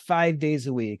 not 5 days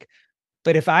a week.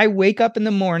 But if I wake up in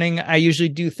the morning, I usually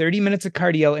do 30 minutes of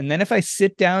cardio. And then if I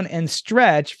sit down and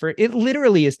stretch for it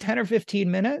literally is 10 or 15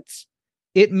 minutes,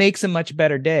 it makes a much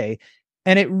better day.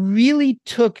 And it really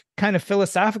took kind of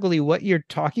philosophically what you're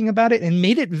talking about it and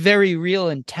made it very real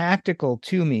and tactical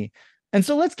to me. And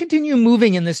so let's continue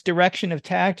moving in this direction of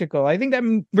tactical. I think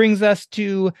that brings us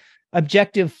to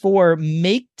Objective 4,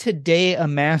 make today a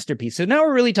masterpiece. So now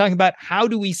we're really talking about how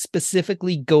do we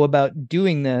specifically go about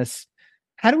doing this?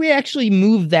 How do we actually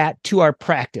move that to our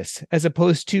practice as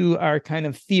opposed to our kind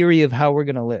of theory of how we're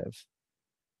going to live?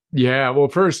 Yeah, well,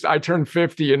 first, I turned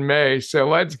 50 in May, so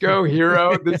let's go,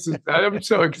 hero. I'm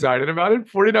so excited about it.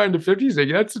 49 to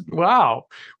 50, that's wow.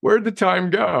 Where'd the time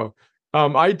go?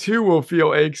 I too will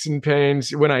feel aches and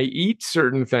pains when I eat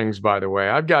certain things, by the way.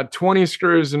 I've got 20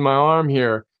 screws in my arm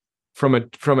here from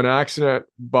an accident,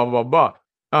 blah, blah, blah.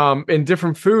 And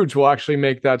different foods will actually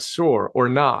make that sore or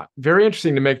not. Very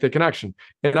interesting to make the connection.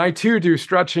 And I too do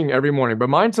stretching every morning, but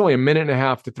mine's only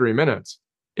 1.5 to 3 minutes.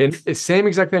 And it's the same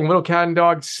exact thing, little cat and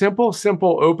dog, simple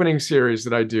opening series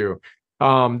that I do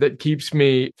that keeps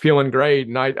me feeling great.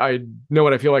 And I know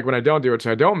what I feel like when I don't do it,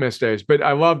 so I don't miss days. But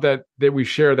I love that we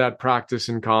share that practice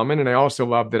in common. And I also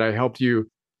love that I helped you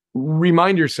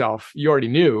remind yourself, you already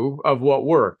knew, of what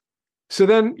worked. So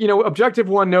then, objective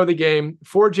 1, know the game,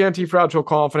 forge anti-fragile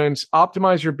confidence,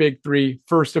 optimize your big 3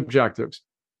 first objectives.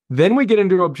 Then we get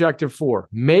into objective 4,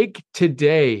 make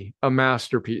today a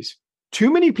masterpiece.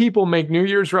 Too many people make New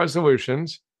Year's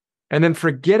resolutions and then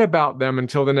forget about them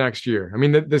until the next year. I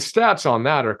mean, the stats on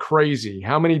that are crazy.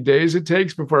 How many days it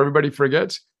takes before everybody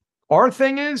forgets? Our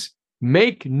thing is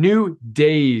make new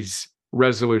days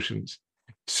resolutions.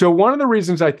 So one of the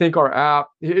reasons I think our app,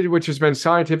 which has been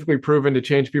scientifically proven to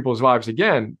change people's lives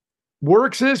again,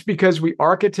 works is because we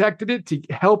architected it to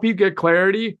help you get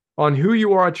clarity on who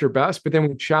you are at your best, but then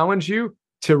we challenge you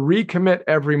to recommit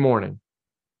every morning.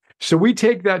 So we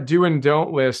take that do and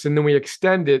don't list and then we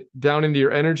extend it down into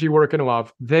your energy, work, and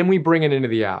love. Then we bring it into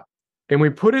the app and we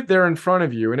put it there in front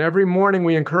of you. And every morning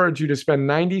we encourage you to spend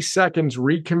 90 seconds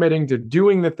recommitting to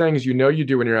doing the things you know you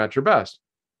do when you're at your best.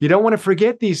 You don't want to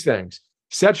forget these things.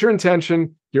 Set your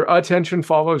intention, your attention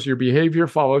follows, your behavior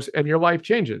follows, and your life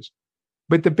changes.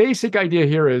 But the basic idea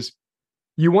here is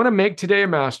you want to make today a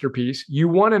masterpiece. You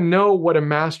want to know what a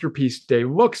masterpiece day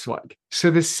looks like.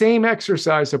 So the same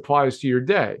exercise applies to your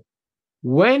day.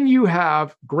 When you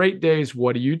have great days,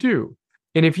 what do you do?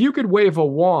 And if you could wave a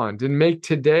wand and make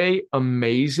today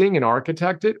amazing and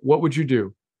architect it, what would you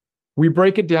do? We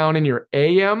break it down in your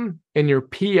AM and your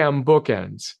PM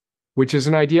bookends, which is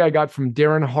an idea I got from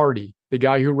Darren Hardy, the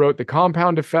guy who wrote The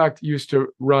Compound Effect, used to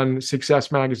run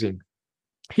Success Magazine.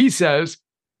 He says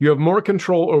you have more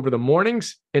control over the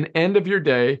mornings and end of your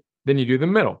day than you do the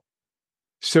middle.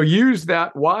 So use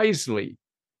that wisely.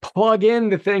 Plug in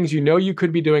the things you know you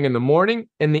could be doing in the morning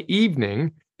and the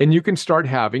evening, and you can start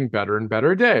having better and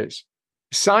better days.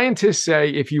 Scientists say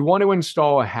if you want to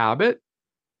install a habit,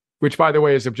 which by the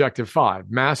way is objective 5,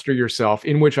 master yourself,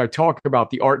 in which I talk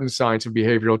about the art and science of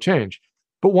behavioral change.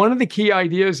 But one of the key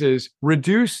ideas is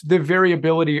reduce the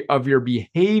variability of your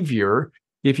behavior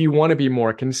if you want to be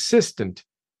more consistent.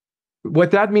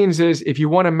 What that means is if you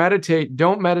want to meditate,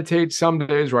 don't meditate some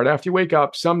days right after you wake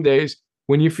up, some days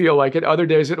when you feel like it, other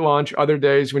days at lunch, other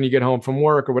days when you get home from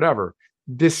work or whatever.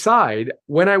 Decide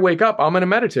when I wake up, I'm going to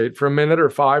meditate for a minute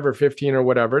or 5 or 15 or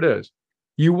whatever it is.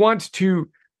 You want to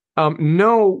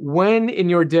know when in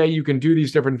your day you can do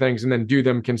these different things and then do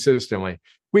them consistently.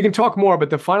 We can talk more, but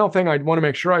the final thing I want to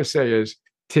make sure I say is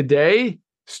today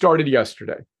started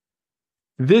yesterday.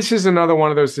 This is another one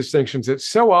of those distinctions that's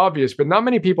so obvious, but not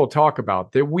many people talk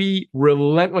about, that we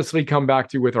relentlessly come back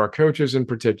to with our coaches in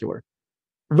particular.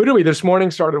 Literally, this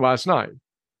morning started last night.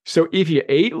 So if you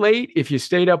ate late, if you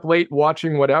stayed up late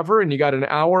watching whatever, and you got an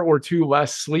hour or 2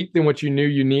 less sleep than what you knew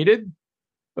you needed,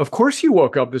 of course you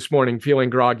woke up this morning feeling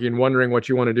groggy and wondering what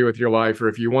you want to do with your life or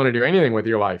if you want to do anything with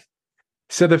your life.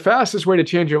 So the fastest way to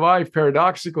change your life,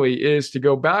 paradoxically, is to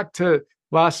go back to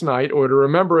last night or to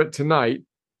remember it tonight.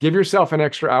 Give yourself an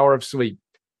extra hour of sleep.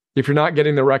 If you're not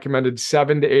getting the recommended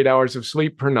 7 to 8 hours of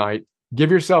sleep per night,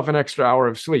 give yourself an extra hour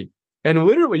of sleep. And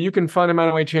literally, you can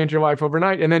fundamentally change your life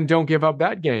overnight, and then don't give up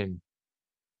that gain,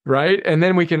 right? And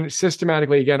then we can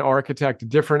systematically, again, architect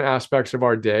different aspects of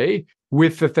our day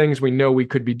with the things we know we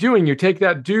could be doing. You take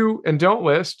that do and don't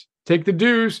list, take the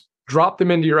do's, drop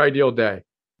them into your ideal day,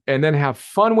 and then have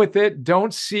fun with it.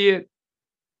 Don't see it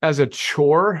as a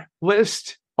chore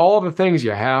list, all the things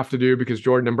you have to do because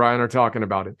Jordan and Brian are talking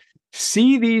about it.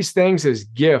 See these things as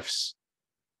gifts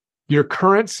your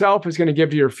current self is going to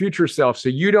give to your future self, so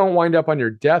you don't wind up on your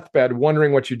deathbed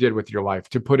wondering what you did with your life,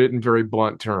 to put it in very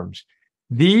blunt terms.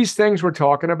 These things we're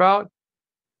talking about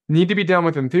need to be done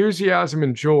with enthusiasm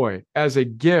and joy as a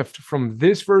gift from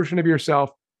this version of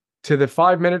yourself to the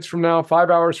 5 minutes from now, 5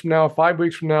 hours from now, 5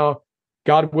 weeks from now,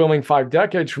 God willing, 5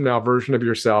 decades from now version of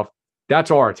yourself.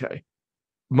 That's Arte.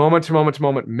 Moment to moment to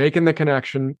moment, making the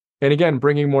connection, and again,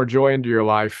 bringing more joy into your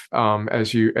life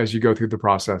as you go through the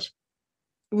process.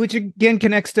 Which again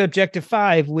connects to objective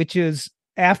 5, which is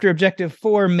after objective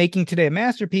 4, making today a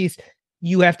masterpiece,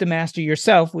 you have to master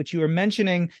yourself, which you were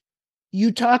mentioning.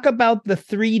 You talk about the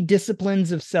 3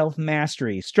 disciplines of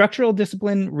self-mastery: structural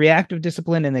discipline, reactive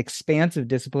discipline, and expansive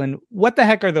discipline. What the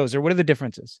heck are those, or what are the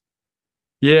differences?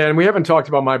 Yeah, and we haven't talked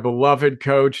about my beloved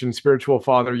coach and spiritual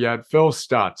father yet, Phil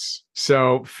Stutz.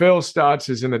 So Phil Stutz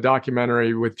is in the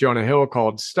documentary with Jonah Hill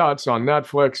called Stutz on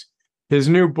Netflix. His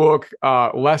new book,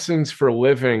 Lessons for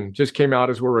Living, just came out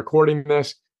as we're recording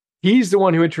this. He's the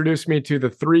one who introduced me to the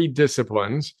 3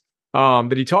 disciplines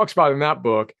that he talks about in that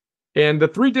book. And the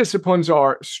 3 disciplines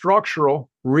are structural,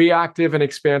 reactive, and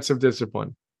expansive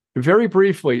discipline. Very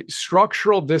briefly,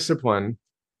 structural discipline,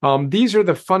 these are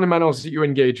the fundamentals that you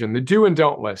engage in, the do and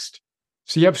don't list.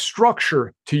 So you have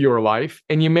structure to your life,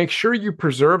 and you make sure you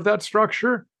preserve that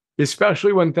structure,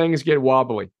 especially when things get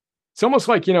wobbly. It's almost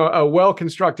like, a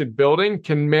well-constructed building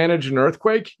can manage an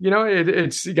earthquake.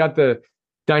 It's got the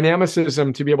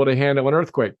dynamicism to be able to handle an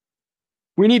earthquake.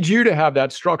 We need you to have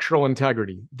that structural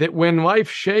integrity, that when life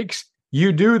shakes,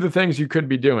 you do the things you could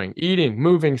be doing: eating,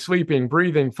 moving, sleeping,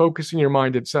 breathing, focusing your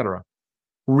mind, etc.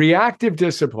 Reactive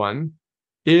discipline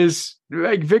is,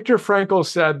 like Viktor Frankl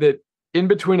said, that in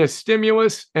between a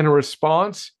stimulus and a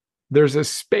response, there's a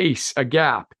space, a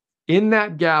gap. In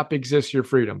that gap exists your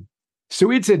freedom. So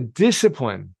it's a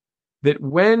discipline that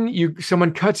when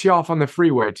someone cuts you off on the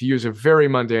freeway, to use a very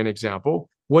mundane example,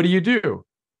 what do?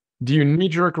 Do you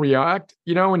knee-jerk react?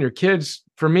 When you're kids,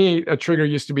 for me, a trigger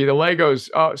used to be the Legos,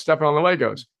 stepping on the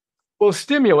Legos. Well,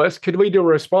 stimulus could lead to a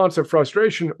response of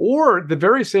frustration, or the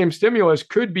very same stimulus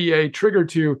could be a trigger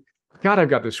to, God, I've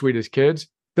got the sweetest kids.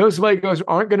 Those Legos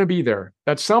aren't going to be there.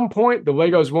 At some point, the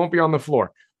Legos won't be on the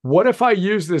floor. What if I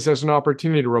use this as an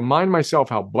opportunity to remind myself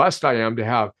how blessed I am to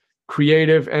have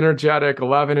creative, energetic,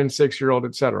 11 and 6-year-old,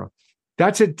 etc.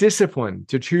 That's a discipline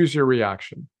to choose your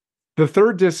reaction. The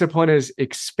 3rd discipline is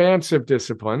expansive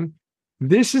discipline.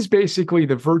 This is basically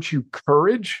the virtue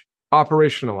courage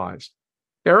operationalized.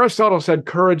 Aristotle said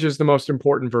courage is the most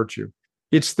important virtue.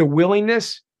 It's the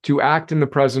willingness to act in the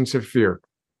presence of fear,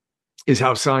 is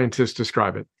how scientists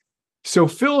describe it. So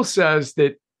Phil says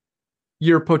that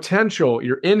your potential,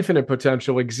 your infinite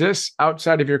potential exists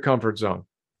outside of your comfort zone.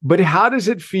 But how does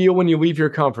it feel when you leave your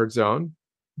comfort zone?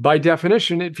 By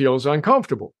definition, it feels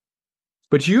uncomfortable.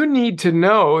 But you need to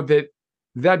know that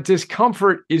that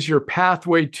discomfort is your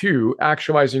pathway to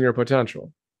actualizing your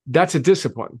potential. That's a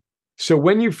discipline. So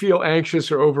when you feel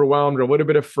anxious or overwhelmed or a little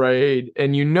bit afraid,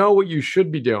 and you know what you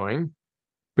should be doing,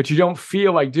 but you don't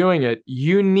feel like doing it,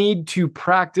 you need to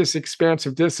practice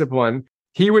expansive discipline.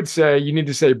 He would say, you need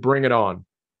to say, bring it on.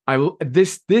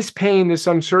 This pain, this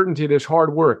uncertainty, this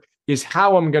hard work is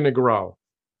how I'm going to grow.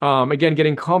 Again,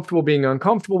 getting comfortable being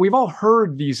uncomfortable. We've all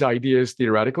heard these ideas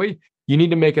theoretically. You need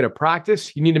to make it a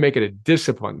practice. You need to make it a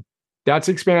discipline. That's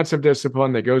expansive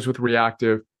discipline that goes with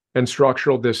reactive and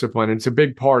structural discipline. And it's a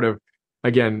big part of,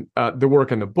 again, the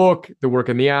work in the book, the work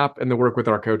in the app, and the work with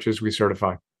our coaches we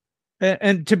certify.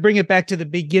 And to bring it back to the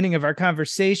beginning of our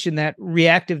conversation, that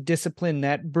reactive discipline,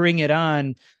 that bring it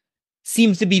on,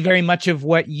 seems to be very much of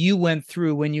what you went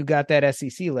through when you got that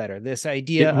SEC letter. This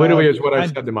idea it literally is what I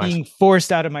said to myself. Being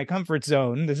forced out of my comfort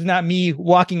zone. This is not me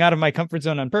walking out of my comfort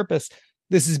zone on purpose.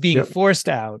 This is being forced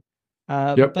out.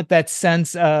 But that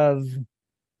sense of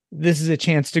this is a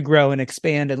chance to grow and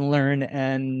expand and learn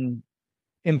and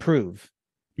improve.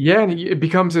 Yeah, and it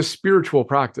becomes a spiritual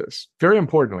practice. Very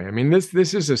importantly, I mean, this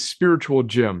is a spiritual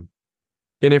gym.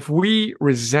 And if we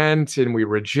resent and we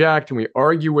reject and we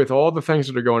argue with all the things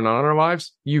that are going on in our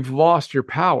lives, you've lost your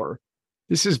power.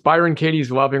 This is Byron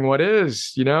Katie's Loving What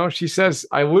Is. You know, she says,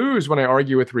 I lose when I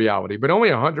argue with reality, but only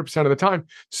 100% of the time.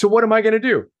 So what am I going to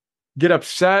do? Get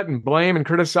upset and blame and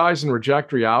criticize and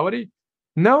reject reality?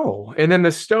 No. And then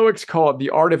the Stoics call it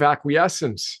the art of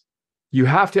acquiescence. You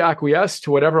have to acquiesce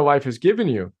to whatever life has given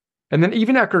you. And then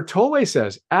even Eckhart Tolle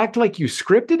says, act like you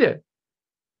scripted it.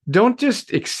 Don't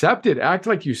just accept it. Act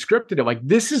like you scripted it. Like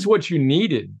this is what you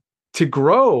needed to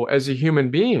grow as a human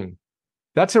being.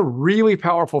 That's a really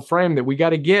powerful frame that we got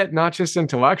to get, not just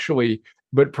intellectually,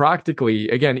 but practically.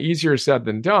 Again, easier said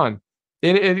than done.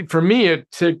 And for me,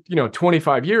 it took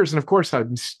 25 years. And of course,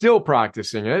 I'm still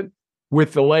practicing it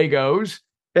with the Legos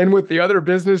and with the other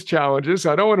business challenges.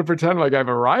 I don't want to pretend like I've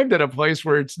arrived at a place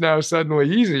where it's now suddenly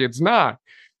easy. It's not.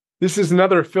 This is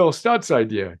another Phil Stutz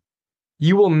idea.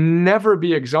 You will never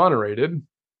be exonerated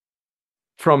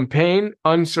from pain,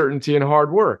 uncertainty, and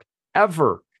hard work,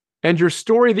 ever. And your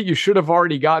story that you should have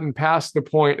already gotten past the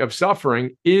point of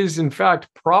suffering is, in fact,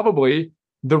 probably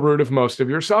the root of most of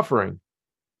your suffering.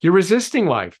 You're resisting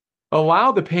life.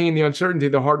 Allow the pain, the uncertainty,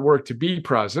 the hard work to be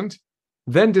present,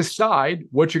 then decide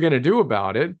what you're going to do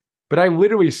about it. But I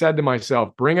literally said to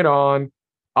myself, bring it on.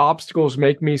 Obstacles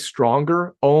make me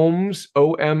stronger. OMS,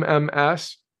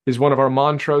 OMMS, is one of our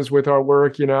mantras with our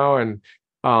work,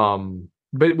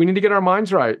 but we need to get our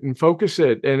minds right and focus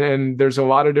it. And there's a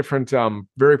lot of different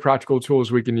very practical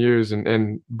tools we can use,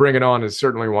 and bring it on is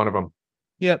certainly one of them.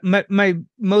 Yeah, my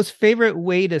most favorite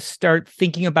way to start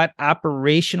thinking about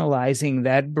operationalizing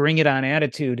that bring it on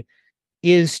attitude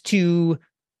is to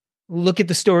look at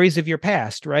the stories of your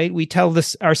past, right? We tell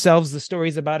ourselves the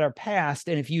stories about our past.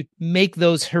 And if you make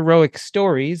those heroic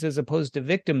stories as opposed to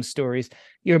victim stories,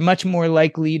 you're much more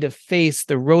likely to face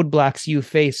the roadblocks you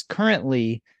face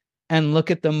currently and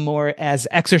look at them more as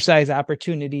exercise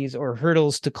opportunities or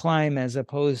hurdles to climb as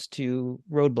opposed to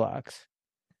roadblocks.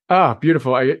 Ah,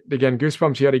 beautiful. Again,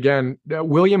 goosebumps yet again.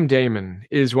 William Damon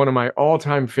is one of my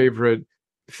all-time favorite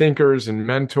thinkers and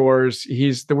mentors.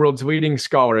 He's the world's leading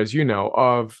scholar, as you know,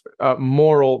 of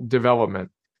moral development.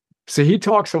 So he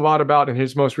talks a lot about, in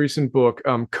his most recent book,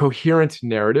 coherent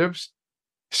narratives.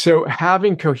 So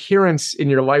having coherence in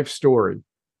your life story,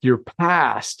 your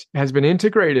past has been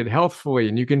integrated healthfully.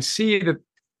 And you can see that,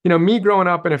 me growing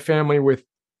up in a family with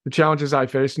the challenges I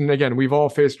faced, and again, we've all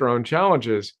faced our own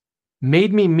challenges,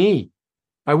 made me me.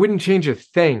 I wouldn't change a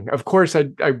thing. Of course, I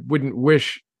wouldn't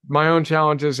wish my own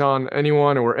challenges on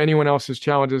anyone or anyone else's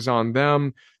challenges on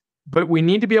them. But we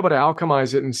need to be able to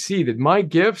alchemize it and see that my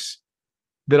gifts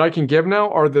that I can give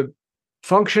now are the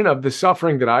function of the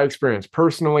suffering that I experienced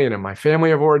personally and in my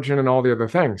family of origin and all the other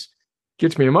things.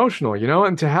 Gets me emotional,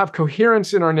 and to have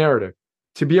coherence in our narrative,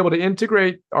 to be able to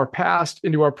integrate our past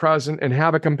into our present and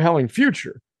have a compelling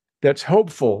future that's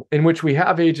hopeful, in which we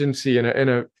have agency and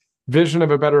a vision of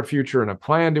a better future and a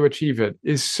plan to achieve it,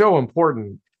 is so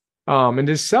important. And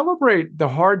to celebrate the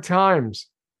hard times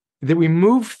that we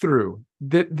moved through,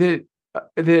 that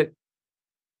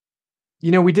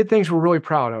we did things we're really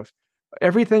proud of.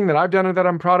 Everything that I've done and that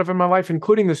I'm proud of in my life,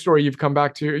 including the story you've come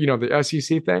back to, the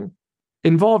SEC thing,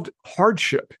 involved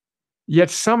hardship. Yet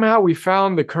somehow we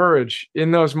found the courage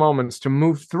in those moments to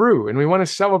move through. And we want to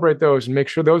celebrate those and make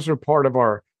sure those are part of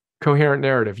our coherent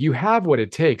narrative. You have what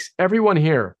it takes. Everyone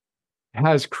here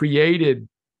has created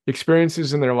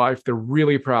experiences in their life they're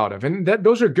really proud of. And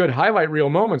those are good highlight reel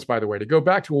moments, by the way, to go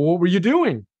back to, well, what were you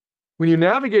doing when you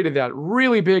navigated that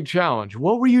really big challenge?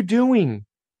 What were you doing?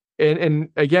 And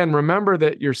again, remember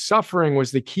that your suffering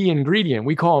was the key ingredient.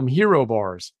 We call them hero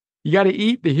bars. You got to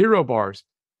eat the hero bars,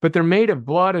 but they're made of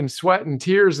blood and sweat and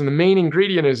tears. And the main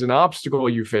ingredient is an obstacle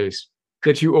you face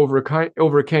that you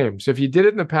overcame. So if you did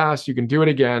it in the past, you can do it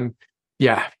again.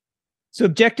 Yeah. So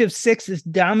objective 6 is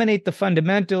dominate the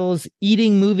fundamentals: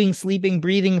 eating, moving, sleeping,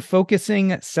 breathing,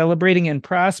 focusing, celebrating, and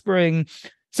prospering.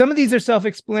 Some of these are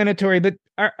self-explanatory, but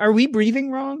are we breathing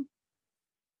wrong?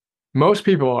 Most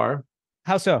people are.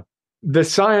 How so? The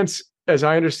science, as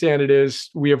I understand it,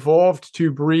 is we evolved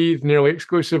to breathe nearly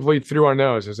exclusively through our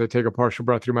nose, as I take a partial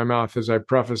breath through my mouth, as I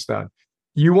preface that.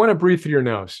 You want to breathe through your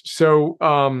nose. So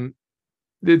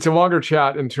it's a longer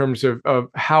chat in terms of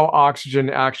how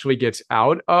oxygen actually gets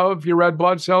out of your red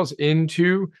blood cells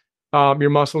into your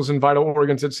muscles and vital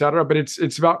organs, et cetera. But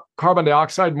it's about carbon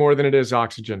dioxide more than it is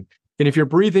oxygen. And if you're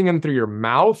breathing in through your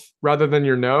mouth rather than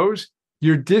your nose,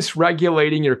 you're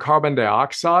dysregulating your carbon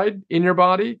dioxide in your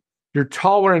body. Your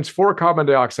tolerance for carbon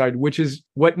dioxide, which is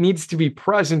what needs to be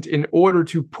present in order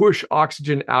to push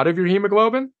oxygen out of your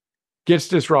hemoglobin, gets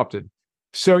disrupted.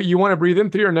 So you want to breathe in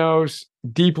through your nose,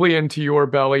 deeply into your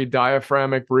belly,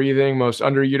 diaphragmatic breathing, most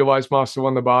underutilized muscle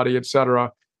in the body, et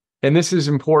cetera. And this is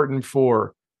important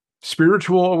for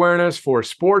spiritual awareness, for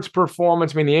sports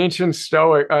performance. I mean, the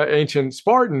ancient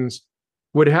Spartans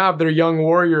would have their young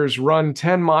warriors run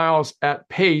 10 miles at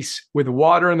pace with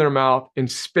water in their mouth and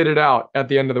spit it out at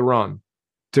the end of the run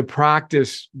to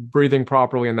practice breathing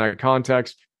properly in that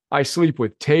context. I sleep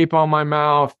with tape on my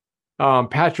mouth.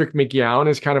 Patrick McGowan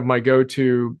is kind of my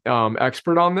go-to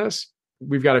expert on this.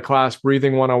 We've got a class,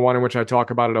 Breathing 101, in which I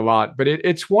talk about it a lot. But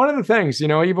it's one of the things,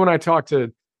 even when I talk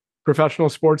to professional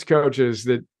sports coaches,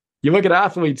 that you look at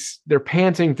athletes, they're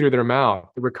panting through their mouth.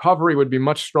 The recovery would be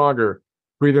much stronger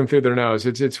breathing through their nose.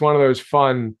 It's one of those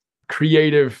fun,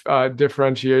 creative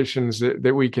differentiations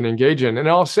that we can engage in. And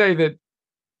I'll say that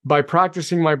by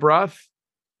practicing my breath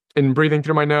and breathing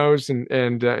through my nose and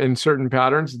in certain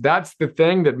patterns, that's the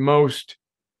thing that most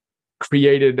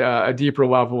created a deeper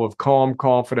level of calm,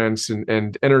 confidence,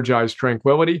 and energized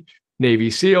tranquility.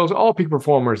 Navy SEALs, all peak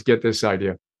performers get this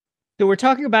idea. So we're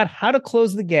talking about how to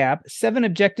close the gap, 7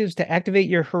 objectives to activate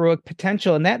your heroic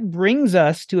potential. And that brings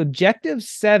us to objective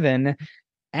 7,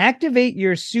 activate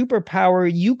your superpower.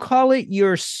 You call it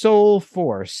your soul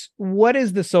force. What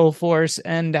is the soul force,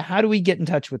 and how do we get in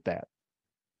touch with that?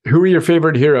 Who are your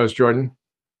favorite heroes, Jordan?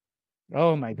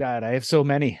 Oh my God, I have so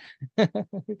many.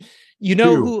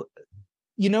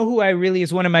 Who I really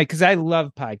is one of my, because I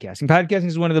love podcasting. Podcasting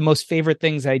is one of the most favorite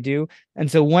things I do. And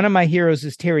so one of my heroes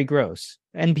is Terry Gross,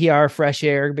 NPR Fresh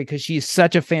Air, because she's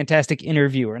such a fantastic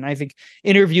interviewer. And I think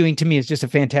interviewing to me is just a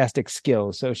fantastic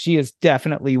skill. So she is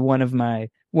definitely one of my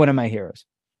heroes.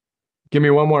 Give me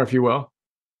one more, if you will.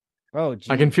 Oh, geez.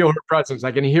 I can feel her presence.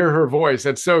 I can hear her voice.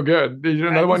 That's so good. Did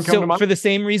another one come to mind? For the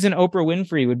same reason, Oprah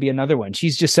Winfrey would be another one.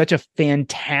 She's just such a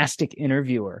fantastic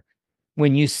interviewer.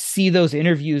 When you see those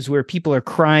interviews where people are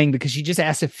crying because she just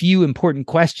asks a few important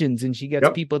questions and she gets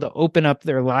people to open up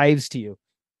their lives to you.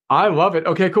 I love it.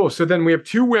 Okay, cool. So then we have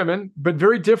 2 women, but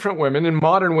very different women, and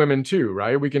modern women too,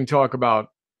 right? We can talk about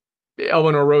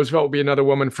Eleanor Roosevelt would be another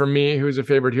woman for me who's a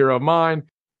favorite hero of mine.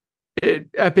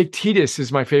 Epictetus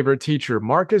is my favorite teacher.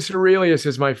 Marcus Aurelius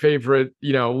is my favorite,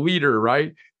 leader,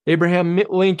 right? Abraham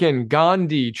Lincoln,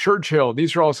 Gandhi, Churchill.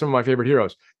 These are all some of my favorite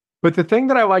heroes. But the thing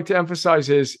that I like to emphasize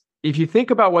is, if you think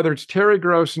about whether it's Terry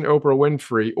Gross and Oprah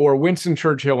Winfrey or Winston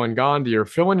Churchill and Gandhi, or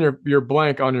fill in your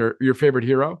blank on your favorite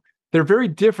hero, they're very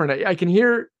different. I can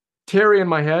hear Terry in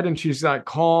my head, and she's that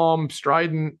calm,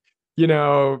 strident,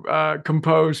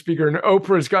 composed speaker. And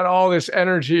Oprah's got all this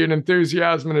energy and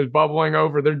enthusiasm and is bubbling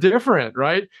over. They're different,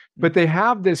 right? But they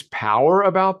have this power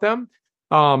about them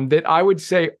that I would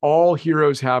say all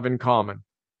heroes have in common.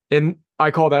 And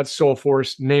I call that soul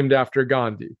force, named after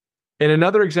Gandhi. And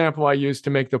another example I use to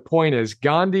make the point is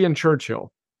Gandhi and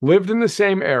Churchill lived in the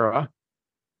same era,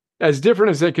 as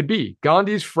different as they could be.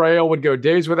 Gandhi's frail, would go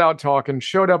days without talking,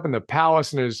 showed up in the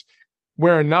palace and is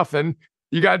wearing nothing.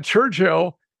 You got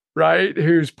Churchill, right,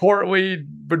 who's portly,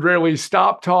 but rarely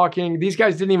stop talking. These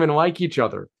guys didn't even like each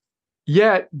other.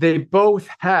 Yet they both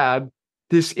had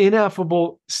this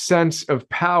ineffable sense of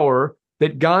power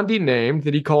that Gandhi named,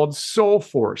 that he called soul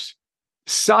force.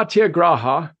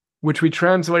 Satyagraha, which we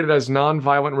translated as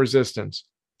nonviolent resistance.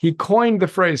 He coined the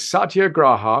phrase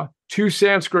satyagraha, 2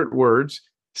 Sanskrit words.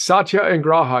 Satya and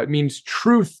graha, it means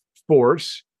truth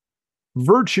force,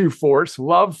 virtue force,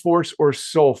 love force, or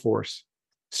soul force.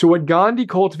 So what Gandhi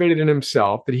cultivated in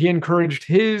himself, that he encouraged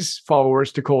his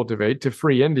followers to cultivate to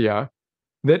free India,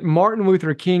 that Martin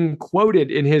Luther King quoted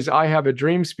in his I Have a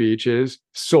Dream speech is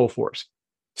soul force.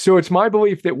 So it's my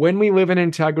belief that when we live in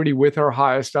integrity with our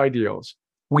highest ideals,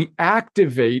 we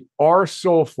activate our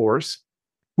soul force,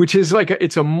 which is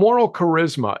it's a moral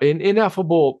charisma, an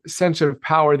ineffable sense of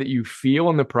power that you feel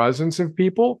in the presence of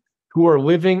people who are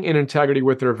living in integrity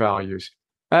with their values.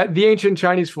 The ancient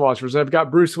Chinese philosophers, I've got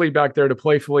Bruce Lee back there to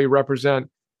playfully represent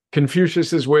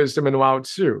Confucius's wisdom and Lao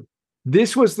Tzu.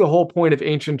 This was the whole point of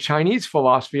ancient Chinese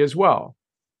philosophy as well.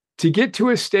 To get to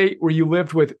a state where you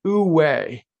lived with Wu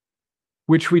Wei,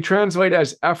 which we translate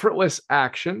as effortless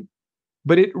action,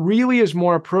 but it really is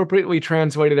more appropriately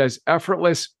translated as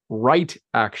effortless right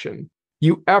action.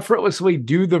 You effortlessly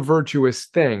do the virtuous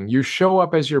thing. You show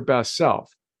up as your best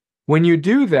self. When you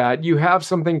do that, you have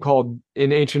something called,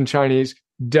 in ancient Chinese,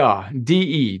 Da,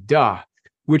 D-E, Da,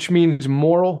 which means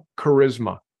moral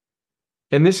charisma.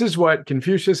 And this is what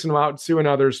Confucius and Lao Tzu and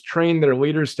others trained their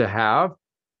leaders to have,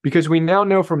 because we now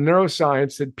know from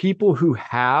neuroscience that people who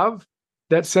have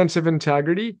that sense of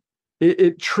integrity,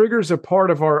 it triggers a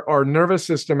part of our nervous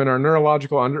system and our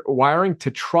neurological wiring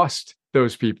to trust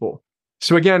those people.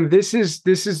 So again, this is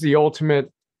the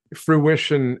ultimate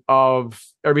fruition of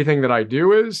everything that I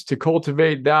do, is to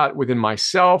cultivate that within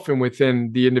myself and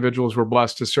within the individuals we're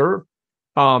blessed to serve.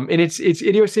 And it's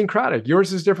idiosyncratic.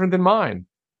 Yours is different than mine.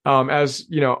 As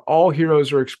you know, all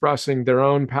heroes are expressing their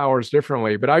own powers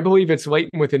differently, but I believe it's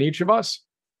latent within each of us,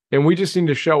 and we just need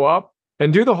to show up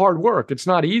and do the hard work. It's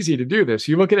not easy to do this.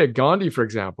 You look at Gandhi, for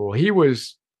example. He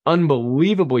was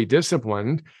unbelievably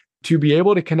disciplined to be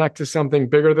able to connect to something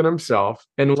bigger than himself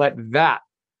and let that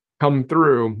come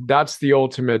through. That's the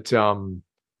ultimate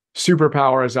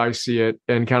superpower as I see it,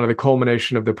 and kind of the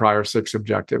culmination of the prior 6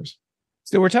 objectives.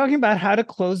 So we're talking about how to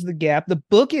close the gap. The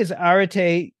book is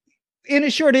Arete. In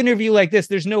a short interview like this,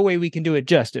 there's no way we can do it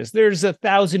justice. There's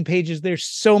 1,000 pages. There's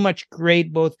so much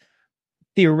great, both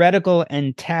theoretical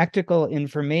and tactical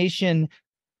information.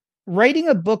 Writing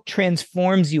a book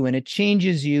transforms you and it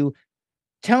changes you.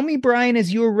 Tell me, Brian,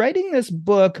 as you were writing this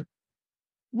book,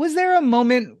 was there a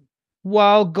moment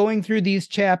while going through these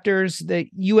chapters that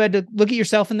you had to look at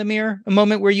yourself in the mirror? A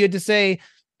moment where you had to say,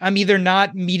 I'm either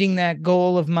not meeting that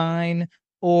goal of mine,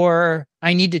 or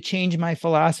I need to change my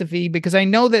philosophy? Because I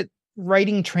know that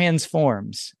writing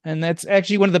transforms, and that's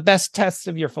actually one of the best tests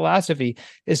of your philosophy,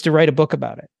 is to write a book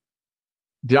about it.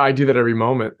 Yeah, I do that every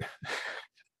moment.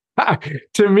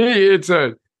 To me, it's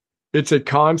a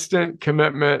constant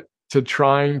commitment to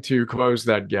trying to close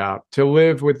that gap, to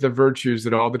live with the virtues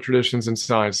that all the traditions and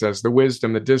science says: the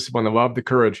wisdom, the discipline, the love, the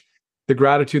courage, the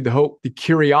gratitude, the hope, the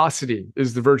curiosity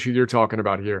is the virtue you're talking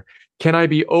about here. Can I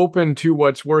be open to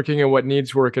what's working and what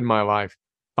needs work in my life?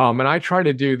 And I try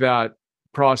to do that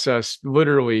process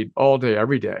literally all day,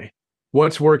 every day.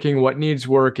 What's working, what needs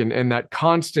work, and that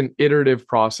constant iterative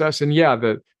process. And yeah,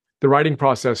 the writing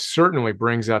process certainly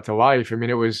brings that to life. I mean,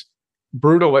 it was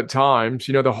brutal at times.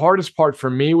 You know, the hardest part for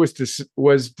me was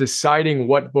deciding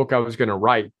what book I was going to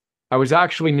write. I was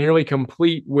actually nearly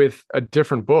complete with a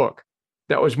different book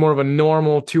that was more of a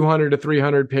normal 200 to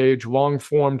 300 page long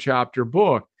form chapter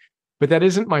book, but that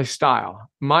isn't my style.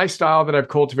 My style that I've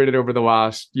cultivated over the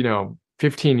last,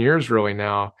 15 years really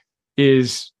now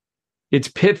is, it's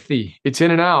pithy, it's in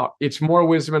and out, it's more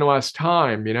wisdom and less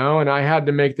time, and I had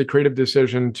to make the creative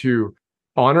decision to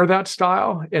honor that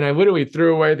style. And I literally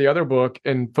threw away the other book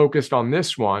and focused on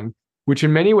this one, which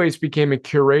in many ways became a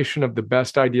curation of the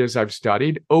best ideas I've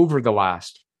studied over the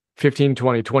last 15,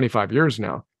 20, 25 years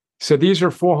now. So these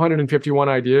are 451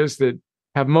 ideas that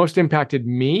have most impacted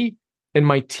me and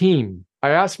my team. I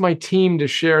asked my team to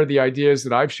share the ideas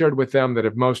that I've shared with them that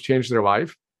have most changed their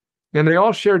life. And they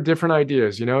all shared different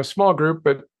ideas, a small group,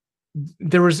 but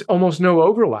there was almost no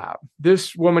overlap.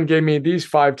 This woman gave me these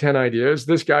 5, 10 ideas.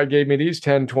 This guy gave me these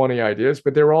 10, 20 ideas,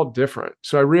 but they were all different.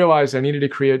 So I realized I needed to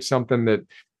create something that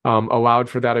allowed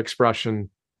for that expression.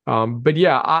 But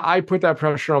yeah, I put that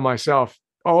pressure on myself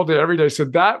all day, every day. So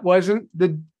that wasn't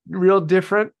the real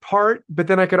different part. But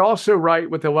then I could also write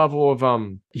with a level of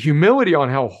humility on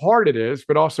how hard it is,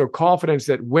 but also confidence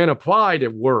that when applied,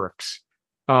 it works.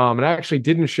 And I actually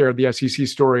didn't share the SEC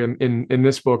story in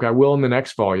this book. I will in the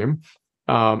next volume.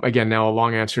 Again, now a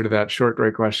long answer to that short,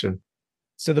 great question.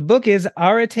 So the book is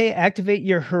Arete, Activate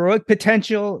Your Heroic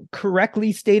Potential,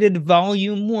 Correctly Stated,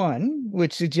 Volume 1,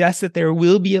 which suggests that there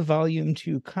will be a Volume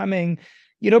 2 coming.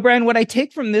 Brian, what I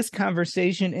take from this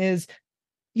conversation is,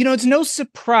 it's no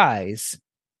surprise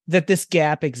that this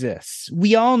gap exists.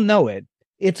 We all know it.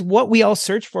 It's what we all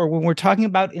search for when we're talking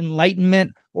about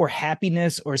enlightenment or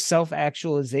happiness or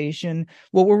self-actualization.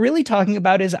 What we're really talking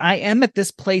about is I am at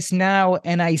this place now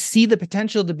and I see the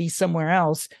potential to be somewhere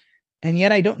else, and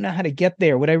yet I don't know how to get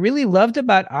there. What I really loved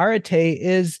about Arete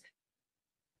is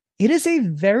it is a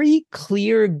very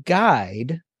clear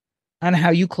guide on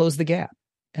how you close the gap.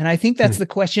 And I think that's the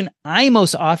question I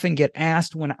most often get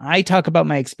asked when I talk about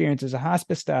my experience as a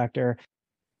hospice doctor.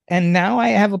 And now I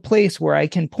have a place where I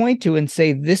can point to and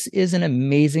say, this is an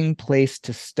amazing place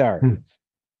to start.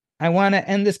 I want to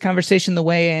end this conversation the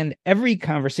way I end every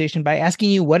conversation by asking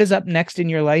you what is up next in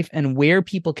your life and where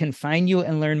people can find you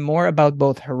and learn more about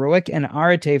both Heroic and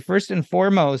Arete. First and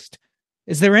foremost,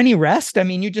 is there any rest? I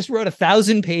mean, you just wrote a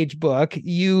 1,000-page book.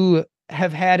 You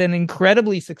have had an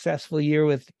incredibly successful year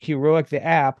with Heroic, the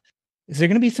app. Is there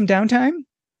going to be some downtime?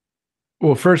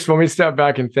 Well, first, let me step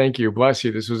back and thank you. Bless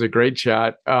you. This was a great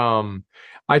chat. To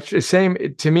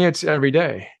me, it's every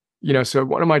day. So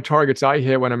one of my targets I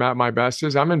hit when I'm at my best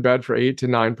is I'm in bed for 8 to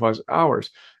 9+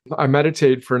 hours. I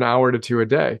meditate for an hour to 2 a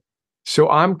day. So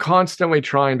I'm constantly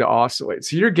trying to oscillate.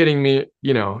 So you're getting me,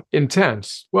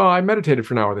 intense. Well, I meditated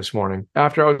for an hour this morning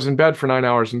after I was in bed for 9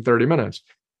 hours and 30 minutes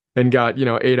and got,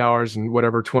 8 hours and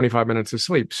 25 minutes of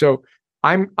sleep. So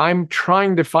I'm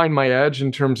trying to find my edge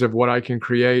in terms of what I can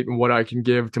create and what I can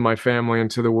give to my family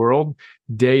and to the world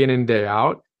day in and day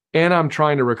out. And I'm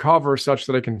trying to recover such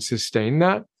that I can sustain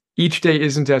that. Each day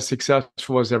isn't as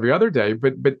successful as every other day,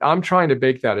 but I'm trying to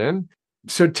bake that in.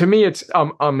 So to me, it's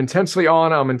I'm intensely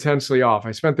on, I'm intensely off.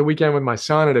 I spent the weekend with my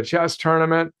son at a chess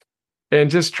tournament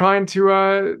and just trying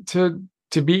to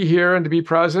be here and to be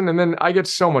present. And then I get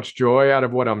so much joy out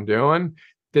of what I'm doing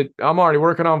that I'm already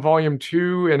working on volume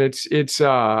 2, and it's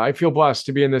I feel blessed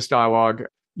to be in this dialogue.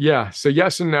 Yeah. So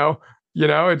yes and no,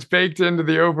 it's baked into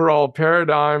the overall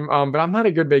paradigm. But I'm not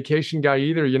a good vacation guy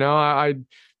either. I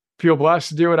feel blessed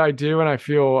to do what I do. And I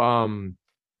feel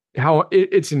how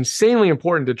it's insanely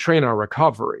important to train our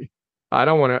recovery. I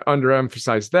don't want to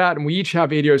underemphasize that. And we each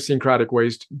have idiosyncratic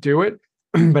ways to do it.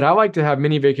 But I like to have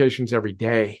mini vacations every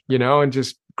day, and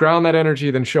just ground that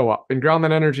energy, then show up, and ground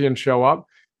that energy and show up.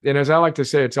 And as I like to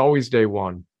say, it's always day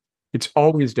one. It's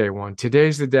always day one.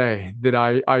 Today's the day that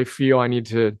I feel I need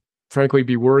to, frankly,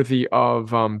 be worthy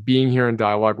of being here in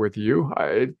dialogue with you.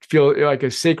 I feel like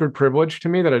a sacred privilege to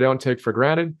me that I don't take for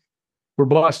granted. We're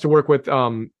blessed to work with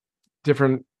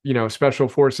different, special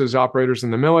forces operators in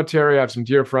the military. I have some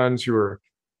dear friends who are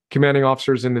commanding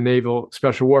officers in the Naval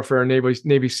Special Warfare and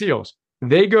Navy SEALs.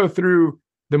 They go through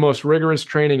the most rigorous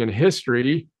training in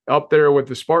history, up there with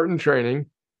the Spartan training.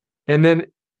 And then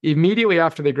immediately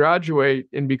after they graduate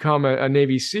and become a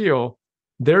Navy SEAL,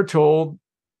 they're told,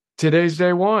 today's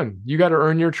day one. You got to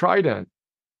earn your trident.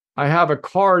 I have a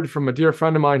card from a dear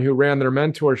friend of mine who ran their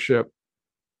mentorship,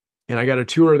 and I got a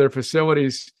tour of their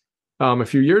facilities a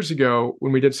few years ago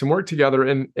when we did some work together,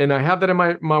 and I have that in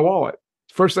my wallet.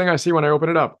 First thing I see when I open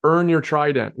it up, earn your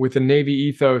trident with the Navy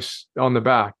ethos on the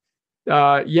back.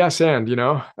 Yes, and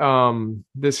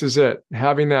this is it.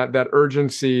 Having that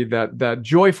urgency, that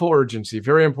joyful urgency,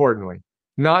 very importantly,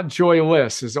 not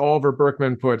joyless, as Oliver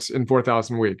Berkman puts in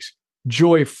 4,000 Weeks.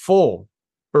 Joyful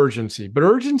urgency, but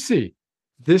urgency.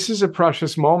 This is a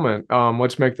precious moment.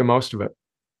 Let's make the most of it.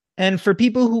 And for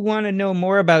people who want to know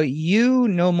more about you,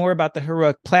 know more about the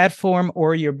Heroic platform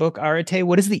or your book, Arete,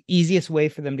 what is the easiest way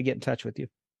for them to get in touch with you?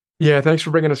 Yeah, thanks for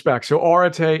bringing us back. So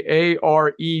Arete,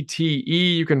 Arete,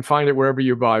 you can find it wherever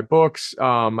you buy books.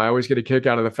 I always get a kick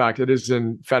out of the fact it is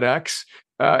in FedEx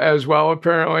as well,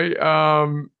 apparently,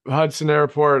 Hudson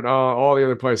Airport, all the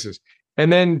other places.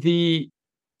 And then the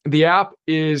app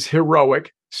is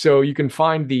Heroic. So you can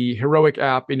find the Heroic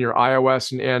app in your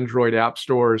iOS and Android app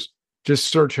stores.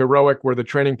 Just search Heroic, we're the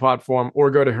training platform,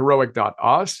 or go to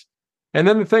heroic.us. And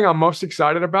then the thing I'm most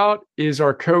excited about is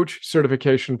our coach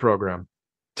certification program.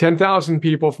 10,000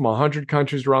 people from 100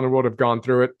 countries around the world have gone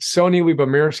through it. Soni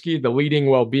Lyubomirsky, the leading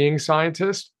well-being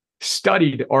scientist,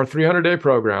 studied our 300-day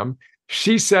program.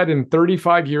 She said in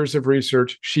 35 years of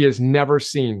research, she has never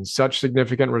seen such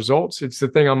significant results. It's the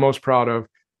thing I'm most proud of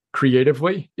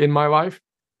creatively in my life.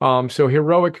 So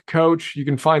Heroic Coach, you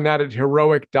can find that at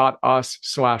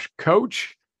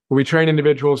heroic.us/coach, where we train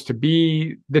individuals to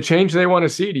be the change they want to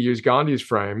see, to use Gandhi's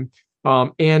frame,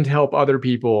 and help other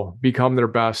people become their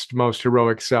best, most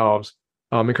heroic selves,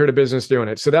 and create a business doing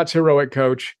it. So that's Heroic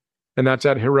Coach, and that's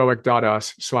at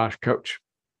heroic.us/coach.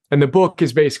 And the book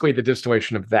is basically the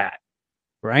distillation of that.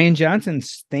 Brian Johnson,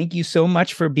 thank you so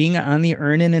much for being on the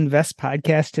Earn and Invest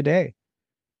podcast today.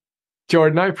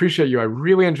 Jordan, I appreciate you. I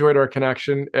really enjoyed our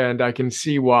connection, and I can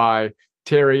see why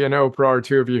Terry and Oprah are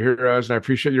two of your heroes, and I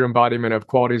appreciate your embodiment of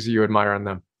qualities that you admire in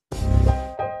them.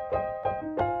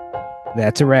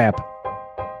 That's a wrap.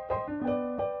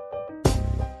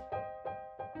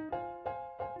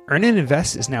 Earn and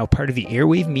Invest is now part of the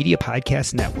Airwave Media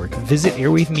Podcast Network. Visit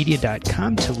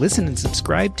airwavemedia.com to listen and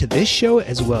subscribe to this show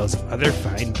as well as other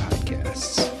fine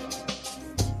podcasts.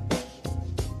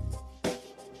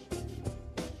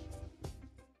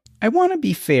 I want to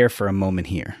be fair for a moment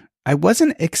here. I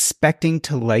wasn't expecting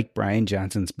to like Bryan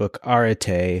Johnson's book,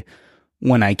 Arete,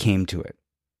 when I came to it.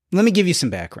 Let me give you some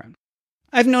background.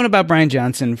 I've known about Bryan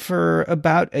Johnson for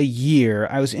about a year.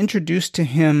 I was introduced to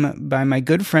him by my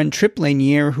good friend Trip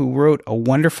Lanier, who wrote a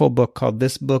wonderful book called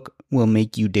This Book Will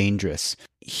Make You Dangerous.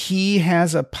 He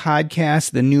has a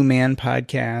podcast, the New Man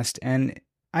Podcast, and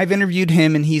I've interviewed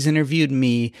him and he's interviewed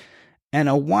me. And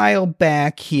a while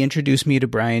back, he introduced me to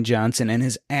Bryan Johnson and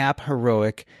his app,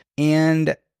 Heroic,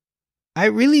 and I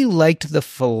really liked the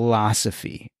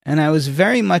philosophy, and I was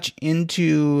very much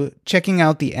into checking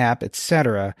out the app,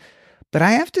 etc. But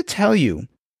I have to tell you,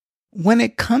 when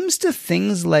it comes to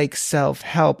things like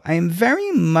self-help, I am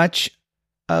very much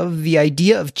of the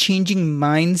idea of changing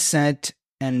mindset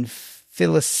and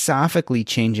philosophically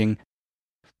changing.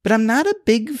 But I'm not a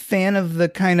big fan of the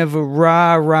kind of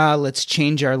rah, let's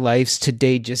change our lives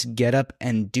today, just get up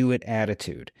and do it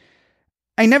attitude.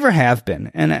 I never have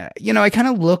been. And, I kind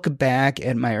of look back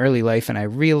at my early life and I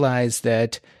realize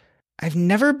that I've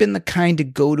never been the kind to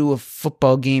go to a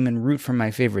football game and root for my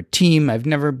favorite team. I've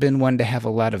never been one to have a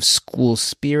lot of school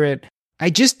spirit. I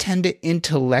just tend to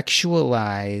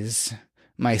intellectualize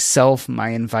myself, my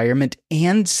environment,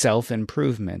 and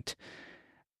self-improvement.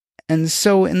 And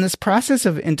so in this process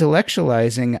of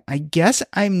intellectualizing, I guess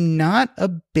I'm not a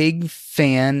big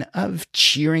fan of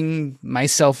cheering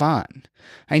myself on.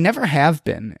 I never have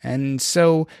been. And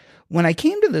so when I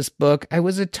came to this book, I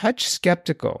was a touch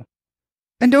skeptical.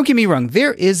 And don't get me wrong,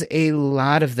 there is a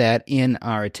lot of that in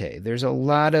Arete. There's a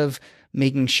lot of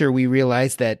making sure we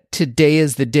realize that today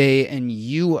is the day and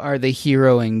you are the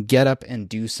hero and get up and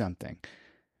do something.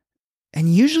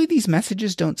 And usually these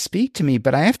messages don't speak to me,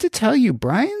 but I have to tell you,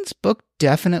 Bryan's book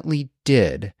definitely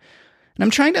did. And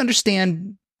I'm trying to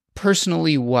understand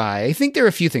personally why. I think there are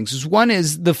a few things. One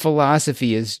is the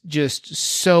philosophy is just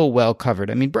so well covered.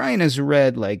 I mean, Bryan has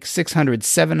read like 600,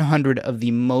 700 of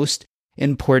the most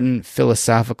important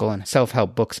philosophical and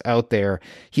self-help books out there.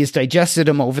 He has digested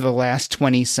them over the last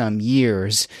 20-some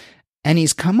years, and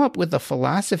he's come up with a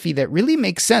philosophy that really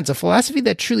makes sense, a philosophy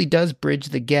that truly does bridge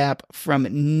the gap from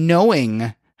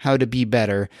knowing how to be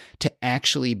better to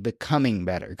actually becoming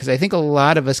better. Because I think a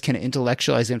lot of us can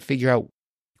intellectualize and figure out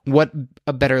what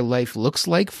a better life looks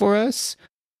like for us,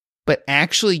 but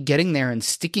actually getting there and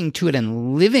sticking to it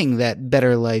and living that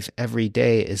better life every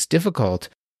day is difficult.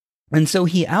 And so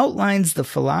he outlines the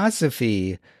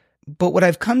philosophy, but what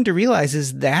I've come to realize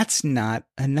is that's not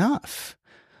enough.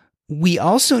 We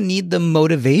also need the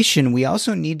motivation. We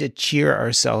also need to cheer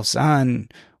ourselves on.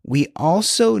 We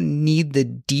also need the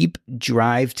deep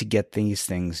drive to get these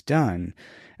things done.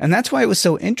 And that's why it was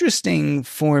so interesting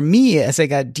for me as I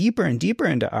got deeper and deeper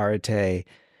into Arete.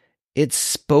 It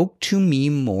spoke to me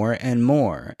more and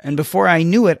more. And before I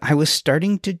knew it, I was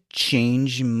starting to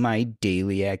change my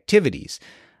daily activities.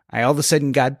 I all of a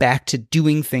sudden got back to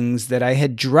doing things that I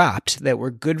had dropped that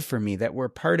were good for me, that were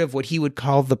part of what he would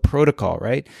call the protocol,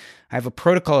 right? I have a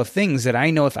protocol of things that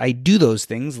I know if I do those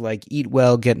things, like eat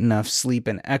well, get enough sleep,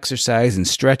 and exercise, and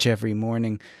stretch every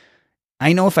morning,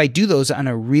 I know if I do those on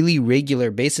a really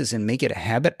regular basis and make it a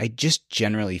habit, I just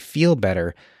generally feel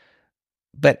better.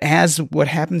 But as what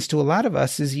happens to a lot of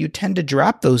us is you tend to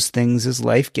drop those things as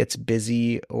life gets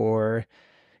busy or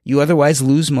you otherwise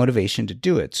lose motivation to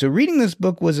do it. So reading this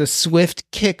book was a swift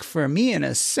kick for me in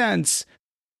a sense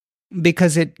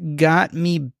because it got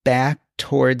me back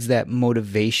towards that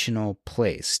motivational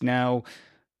place. Now,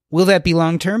 will that be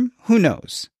long-term? Who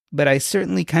knows? But I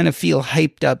certainly kind of feel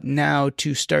hyped up now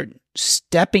to start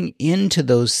stepping into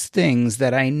those things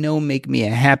that I know make me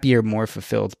a happier, more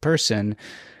fulfilled person.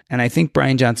 And I think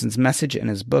Bryan Johnson's message in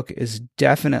his book is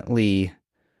definitely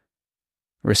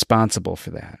responsible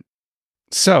for that.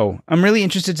 So I'm really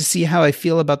interested to see how I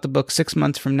feel about the book 6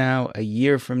 months from now, a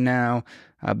year from now.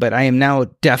 But I am now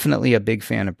definitely a big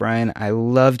fan of Bryan. I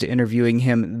loved interviewing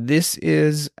him. This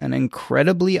is an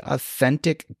incredibly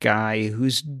authentic guy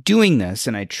who's doing this,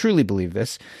 and I truly believe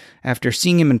this, after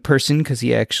seeing him in person, because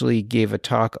he actually gave a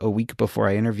talk a week before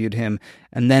I interviewed him,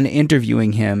 and then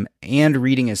interviewing him and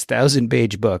reading his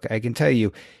 1,000-page book. I can tell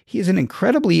you, he is an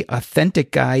incredibly authentic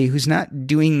guy who's not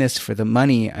doing this for the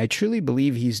money. I truly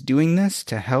believe he's doing this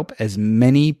to help as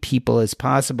many people as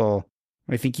possible.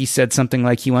 I think he said something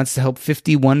like he wants to help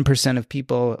 51% of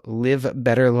people live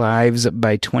better lives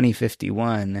by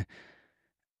 2051.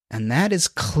 And that is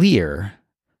clear.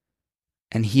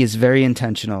 And he is very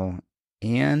intentional.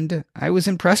 And I was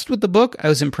impressed with the book. I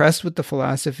was impressed with the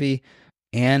philosophy.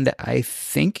 And I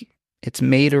think it's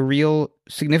made a real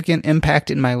significant impact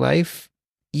in my life,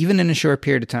 even in a short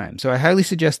period of time. So I highly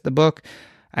suggest the book.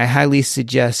 I highly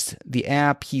suggest the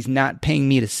app. He's not paying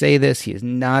me to say this. He is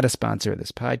not a sponsor of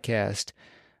this podcast.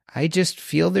 I just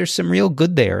feel there's some real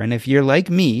good there. And if you're like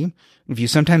me, if you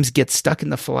sometimes get stuck in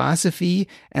the philosophy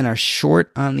and are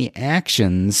short on the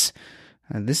actions,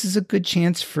 this is a good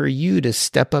chance for you to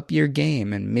step up your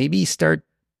game and maybe start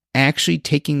actually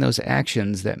taking those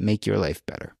actions that make your life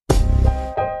better.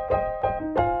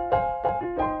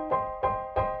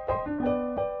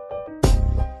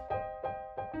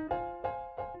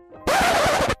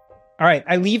 All right,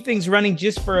 I leave things running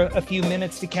just for a few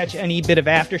minutes to catch any bit of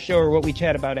after show or what we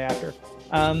chat about after.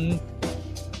 I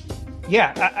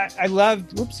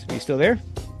loved... Whoops, are you still there?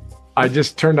 I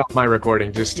just turned off my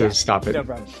recording just to stop it. No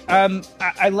problem.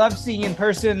 I love seeing in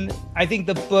person. I think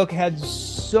the book had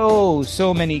so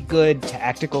many good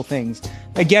tactical things.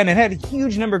 Again, it had a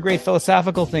huge number of great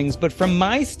philosophical things, but from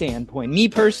my standpoint, me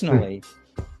personally,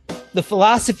 the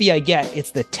philosophy I get,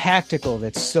 it's the tactical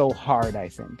that's so hard, I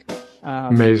think.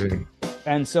 Amazing.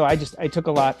 And so I took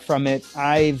a lot from it.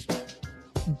 I've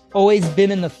always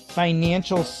been in the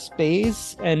financial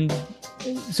space, and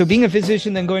so being a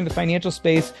physician, then going to the financial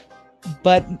space.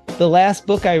 But the last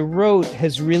book I wrote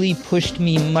has really pushed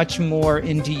me much more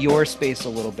into your space a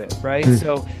little bit, right?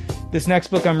 So this next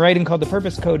book I'm writing called The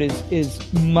Purpose Code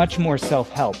is much more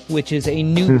self-help, which is a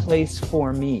new place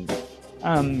for me.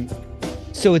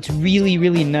 So it's really,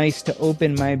 really nice to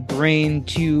open my brain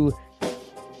to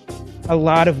a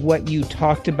lot of what you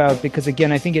talked about, because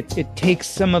again, I think it takes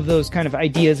some of those kind of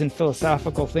ideas and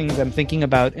philosophical things I'm thinking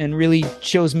about and really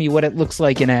shows me what it looks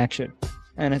like in action.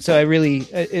 And so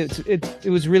it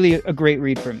was really a great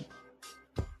read for me.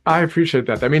 I appreciate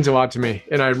that. That means a lot to me.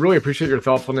 And I really appreciate your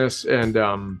thoughtfulness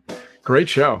and great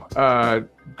show.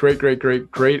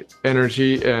 Great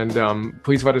energy. And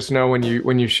please let us know when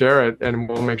you share it, and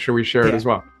we'll make sure we share it as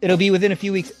well. It'll be within a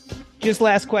few weeks. Just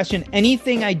last question.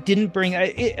 Anything I didn't bring,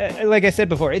 like I said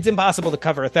before, it's impossible to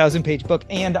cover a 1,000-page book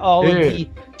and all of the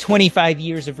 25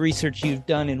 years of research you've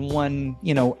done in one,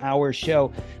 hour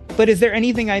show. But is there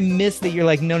anything I missed that you're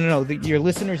like, no, that your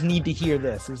listeners need to hear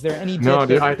this? Is there any bit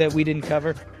that we didn't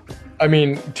cover? I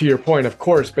mean, to your point, of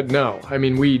course, but no. I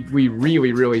mean, we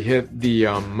really, really hit the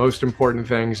most important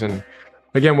things. And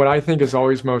again, what I think is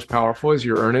always most powerful is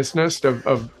your earnestness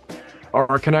of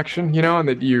our connection, and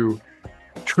that you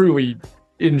truly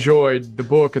enjoyed the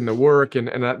book and the work, and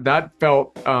that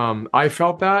felt, I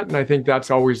felt that, and I think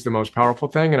that's always the most powerful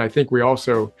thing. And I think we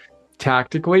also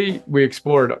tactically, we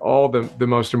explored all the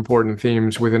most important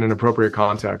themes within an appropriate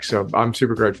context. So I'm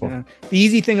super grateful. Yeah. The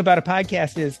easy thing about a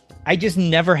podcast is I just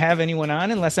never have anyone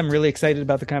on unless I'm really excited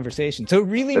about the conversation. So it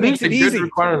really makes it easy,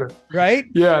 right?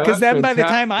 Yeah. Because then by the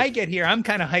time I get here, I'm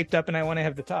kind of hyped up and I want to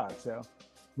have the talk. So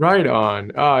right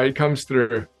on. It comes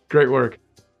through. Great work.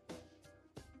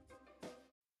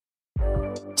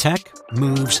 Tech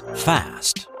moves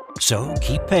fast, so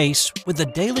keep pace with the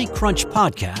Daily Crunch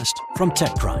podcast from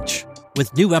TechCrunch.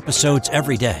 With new episodes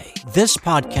every day, this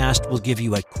podcast will give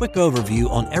you a quick overview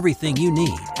on everything you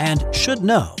need and should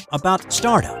know about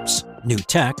startups, new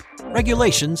tech,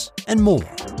 regulations, and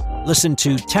more. Listen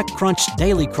to TechCrunch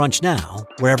Daily Crunch now,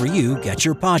 wherever you get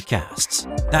your podcasts.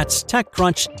 That's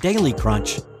TechCrunch Daily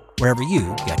Crunch, wherever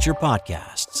you get your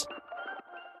podcasts.